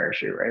open the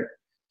parachute, right?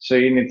 So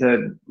you need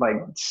to like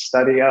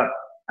study up.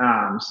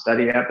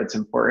 Study up. It's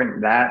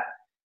important that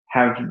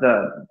have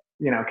the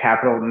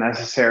capital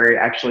necessary.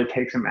 Actually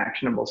take some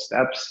actionable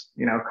steps.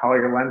 Call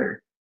your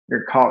lender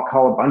or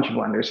call a bunch of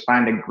lenders.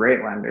 Find a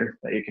great lender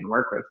that you can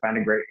work with. Find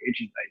a great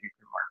agent that you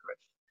can work with,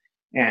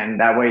 and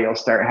that way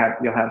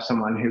you'll have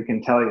someone who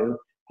can tell you,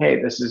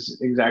 hey, this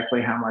is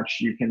exactly how much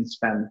you can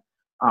spend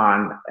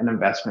on an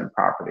investment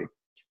property,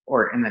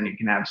 and then you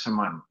can have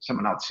someone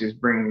else who's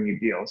bringing you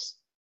deals,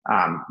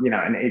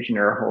 an agent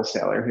or a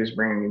wholesaler who's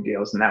bringing you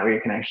deals, and that way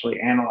you can actually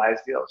analyze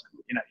deals.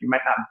 You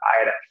might not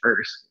buy it at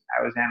first.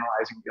 I was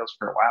analyzing deals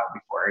for a while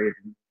before I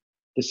even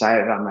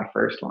decided on my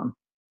first one.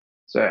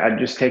 So I'm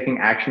just taking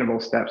actionable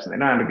steps, and they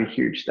don't have to be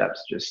huge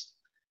steps. Just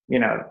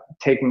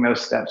taking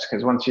those steps,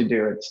 because once you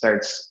do, it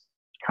starts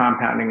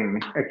compounding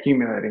and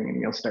accumulating, and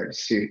you'll start to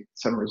see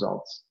some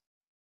results.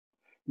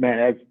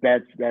 Man,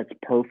 that's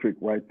perfect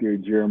right there,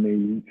 Jeremy.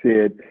 You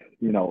said,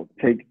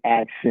 take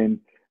action.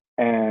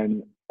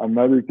 And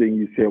another thing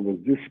you said was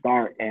just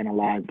start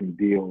analyzing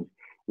deals.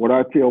 What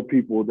I tell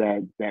people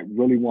that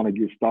really want to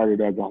get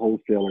started as a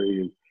wholesaler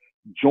is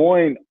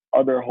join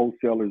other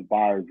wholesalers'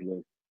 buyers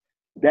list.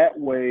 That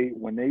way,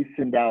 when they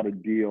send out a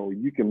deal,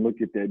 you can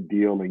look at that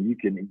deal and you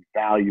can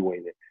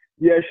evaluate it.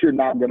 Yes, you're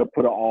not going to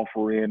put an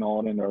offer in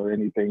on it or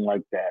anything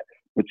like that,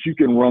 but you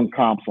can run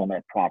comps on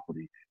that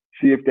property.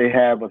 See if they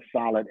have a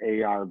solid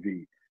ARV.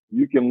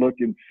 You can look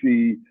and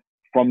see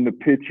from the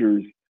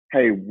pictures,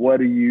 hey, what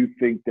do you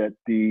think that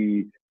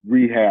the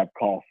rehab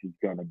cost is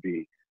going to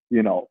be?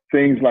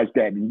 Things like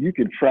that. And you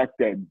can track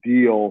that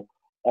deal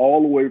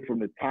all the way from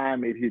the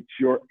time it hits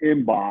your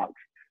inbox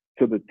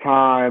to the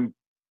time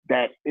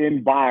that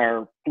end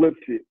buyer flips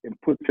it and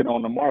puts it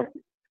on the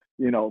market.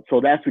 So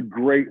that's a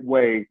great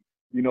way,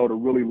 to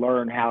really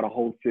learn how to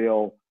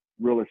wholesale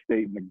real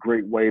estate, and a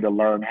great way to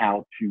learn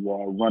how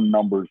to run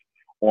numbers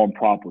on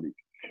property.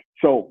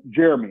 So,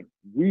 Jeremy,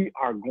 we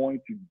are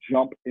going to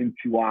jump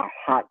into our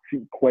hot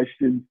seat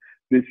questions.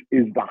 This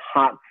is the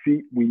hot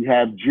seat. We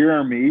have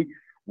Jeremy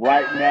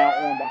right now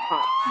on the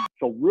hot seat.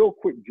 So real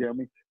quick,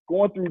 Jeremy,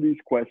 going through these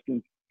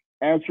questions,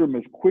 answer them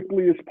as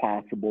quickly as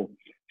possible.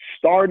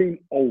 Starting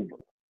over,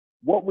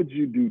 what would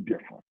you do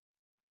different?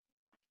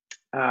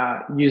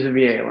 Use a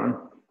VA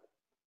loan.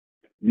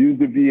 Use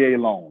the VA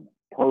loan.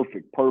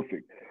 Perfect.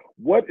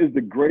 What is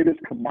the greatest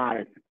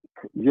commodity,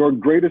 your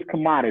greatest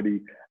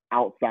commodity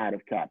outside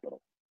of capital?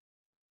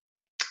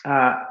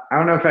 I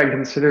don't know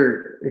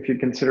if you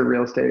consider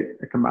real estate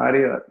a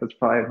commodity. That's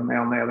probably my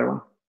only other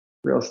one.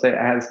 Real estate,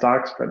 I had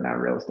stocks, but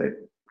not real estate.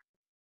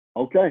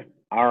 Okay.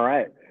 All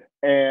right.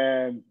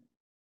 And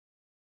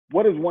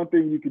what is one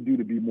thing you could do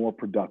to be more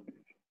productive?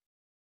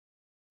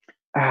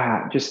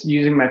 Just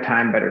using my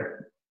time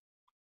better.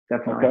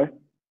 Definitely. Okay.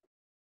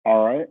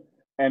 All right.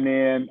 And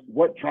then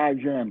what drives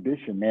your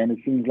ambition, man? It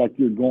seems like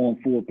you're going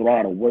full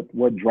throttle.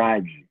 What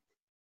drives you?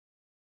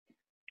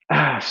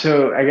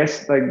 So I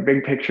guess like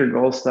big picture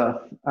goal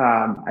stuff.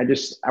 I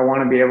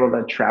want to be able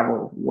to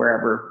travel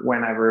wherever,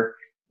 whenever,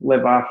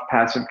 live off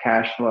passive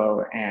cash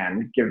flow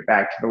and give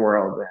back to the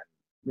world,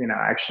 and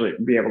actually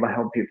be able to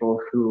help people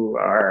who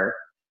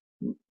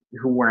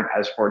weren't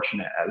as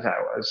fortunate as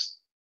I was.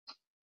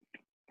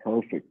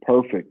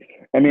 Perfect.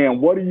 And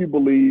then what do you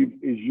believe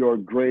is your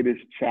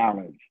greatest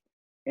challenge,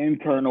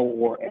 internal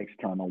or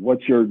external?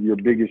 What's your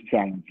biggest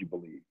challenge, you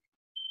believe?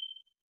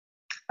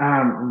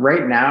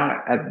 Right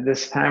now, at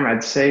this time,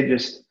 I'd say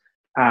just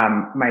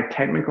my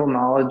technical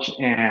knowledge,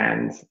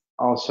 and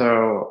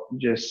also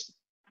just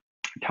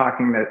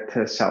talking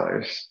to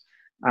sellers.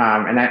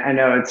 And I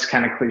know it's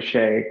kind of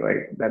cliche,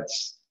 like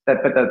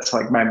but that's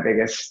like my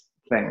biggest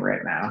thing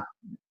right now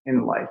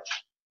in life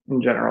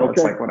in general. Okay.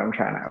 It's like what I'm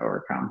trying to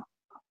overcome.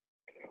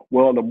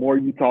 Well, the more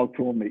you talk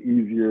to them, the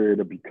easier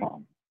it'll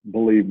become.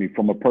 Believe me,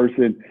 from a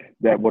person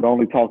that would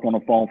only talk on the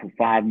phone for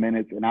 5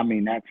 minutes, and I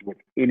mean that's with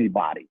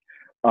anybody,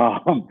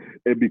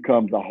 it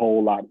becomes a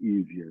whole lot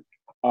easier.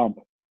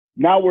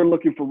 Now we're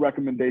looking for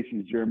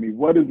recommendations, Jeremy.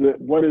 What is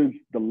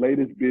the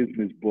latest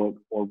business book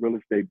or real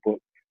estate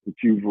book that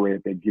you've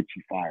read that gets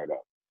you fired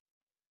up?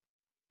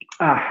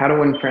 How to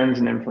Win Friends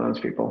and Influence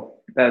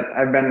People. That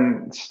I've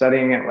been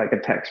studying it like a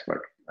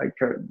textbook, like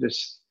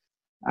just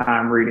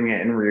reading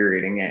it and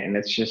rereading it, and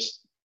it's just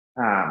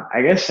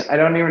I guess I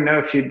don't even know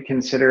if you'd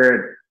consider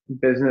it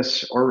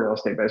business or real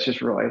estate, but it's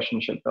just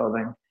relationship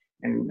building,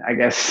 and I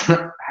guess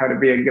how to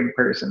be a good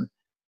person.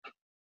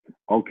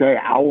 Okay,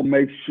 I will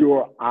make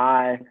sure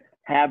I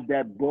have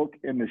that book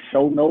in the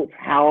show notes.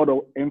 How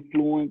to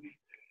influence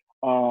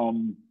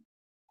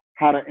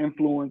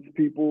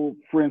people.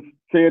 Friends,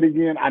 say it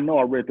again. I know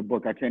I read the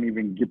book. I can't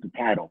even get the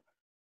title.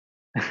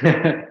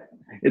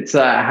 It's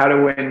How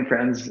to Win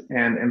Friends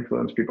and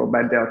Influence People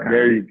by Dale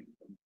Carnegie.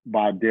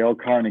 By Dale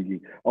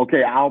Carnegie.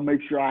 Okay, I'll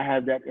make sure I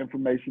have that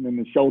information in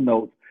the show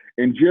notes.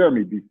 And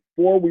Jeremy,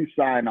 before we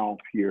sign off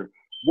here,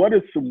 what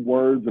are some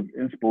words of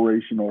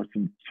inspiration or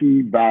some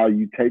key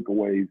value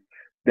takeaways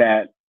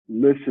that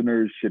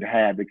listeners should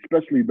have,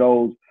 especially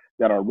those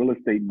that are real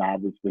estate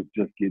novices that's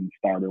just getting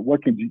started?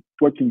 What can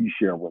you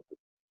share with us?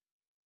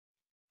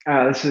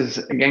 This is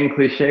again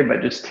cliche,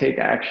 but just take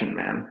action,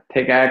 man.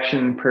 Take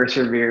action,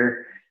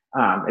 persevere.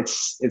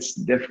 It's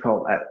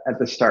difficult at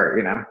the start,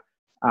 you know.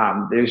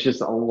 There's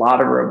just a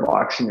lot of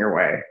roadblocks in your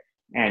way,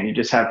 and you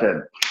just have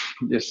to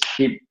just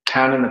keep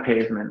pounding the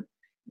pavement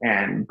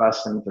and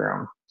busting through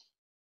them.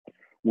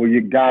 Well,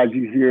 you guys,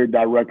 you hear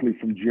directly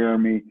from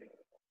Jeremy,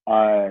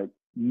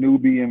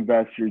 newbie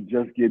investor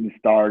just getting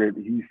started.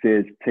 He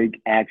says, take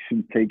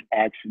action, take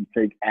action,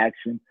 take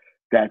action.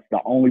 That's the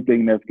only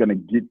thing that's going to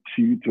get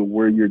you to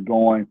where you're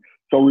going.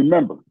 So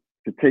remember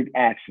to take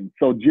action.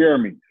 So,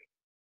 Jeremy,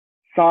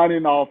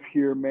 signing off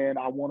here, man,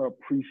 I want to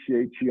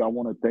appreciate you. I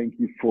want to thank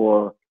you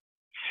for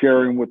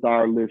sharing with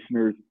our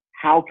listeners.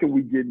 How can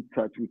we get in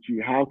touch with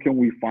you? How can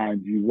we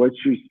find you?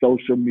 What's your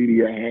social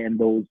media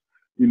handles?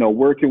 You know,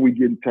 where can we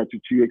get in touch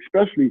with you,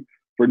 especially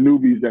for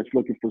newbies that's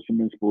looking for some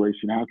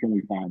inspiration? How can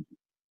we find you?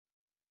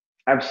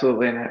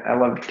 Absolutely, and I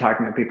love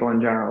talking to people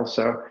in general.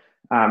 So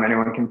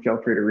anyone can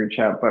feel free to reach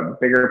out. But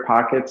Bigger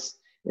Pockets,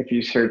 if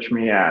you search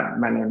me,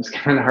 my name's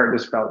kind of hard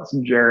to spell. It's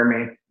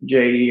Jeremy,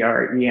 Jeremy,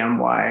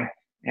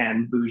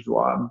 and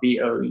Bourgeois,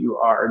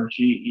 Bourgeois.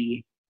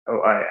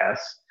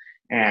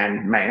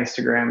 And my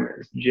Instagram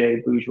is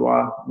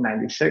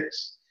jbourgeois96.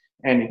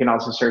 And you can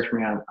also search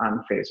me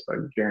on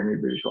Facebook,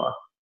 Jeremy Bourgeois.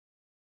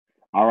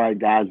 All right,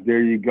 guys,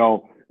 there you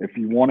go. If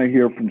you want to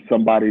hear from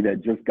somebody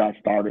that just got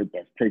started,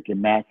 that's taking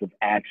massive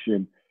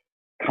action,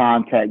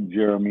 contact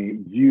Jeremy.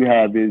 You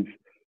have his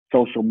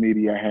social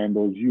media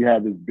handles. You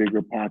have his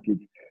Bigger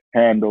Pockets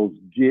handles.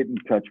 Get in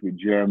touch with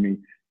Jeremy.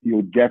 He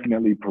will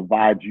definitely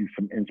provide you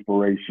some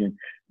inspiration.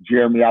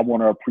 Jeremy, I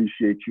want to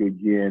appreciate you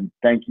again.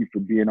 Thank you for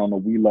being on the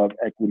We Love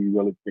Equity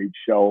Real Estate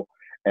show.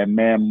 And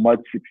man,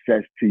 much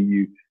success to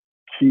you.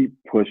 Keep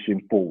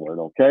pushing forward,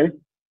 okay?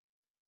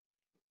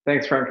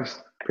 Thanks,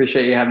 Marcus.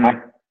 Appreciate you having me.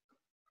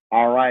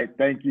 All right.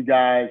 Thank you,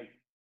 guys.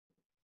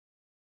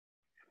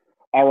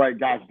 All right,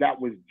 guys.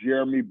 That was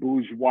Jeremy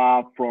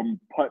Bourgeois from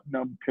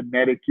Putnam,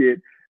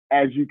 Connecticut.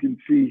 As you can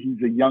see,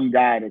 he's a young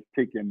guy that's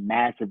taking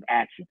massive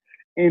action.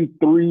 In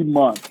 3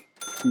 months,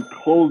 he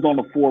closed on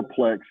a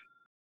fourplex,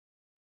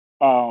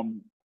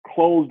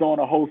 closed on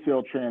a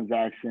wholesale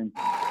transaction,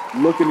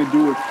 looking to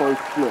do his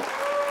first flip.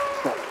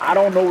 So I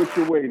don't know what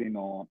you're waiting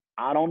on.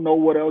 I don't know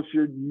what else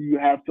you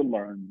have to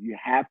learn. You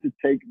have to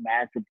take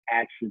massive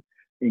action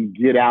and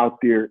get out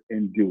there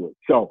and do it.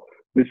 So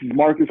this is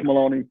Marcus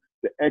Maloney,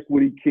 the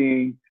Equity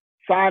King,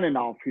 signing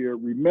off here.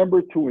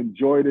 Remember to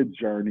enjoy the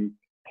journey.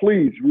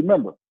 Please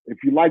remember, if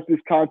you like this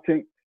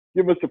content,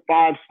 give us a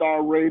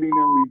 5-star rating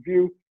and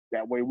review.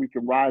 That way we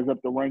can rise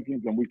up the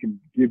rankings and we can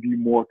give you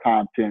more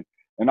content.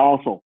 And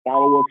also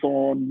follow us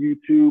on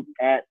YouTube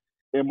at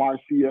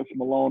MRCS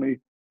Maloney.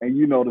 And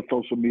you know the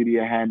social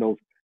media handles,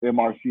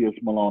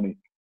 MRCS Maloney.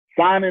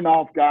 Signing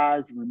off,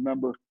 guys.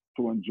 Remember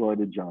to enjoy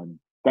the journey.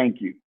 Thank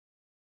you.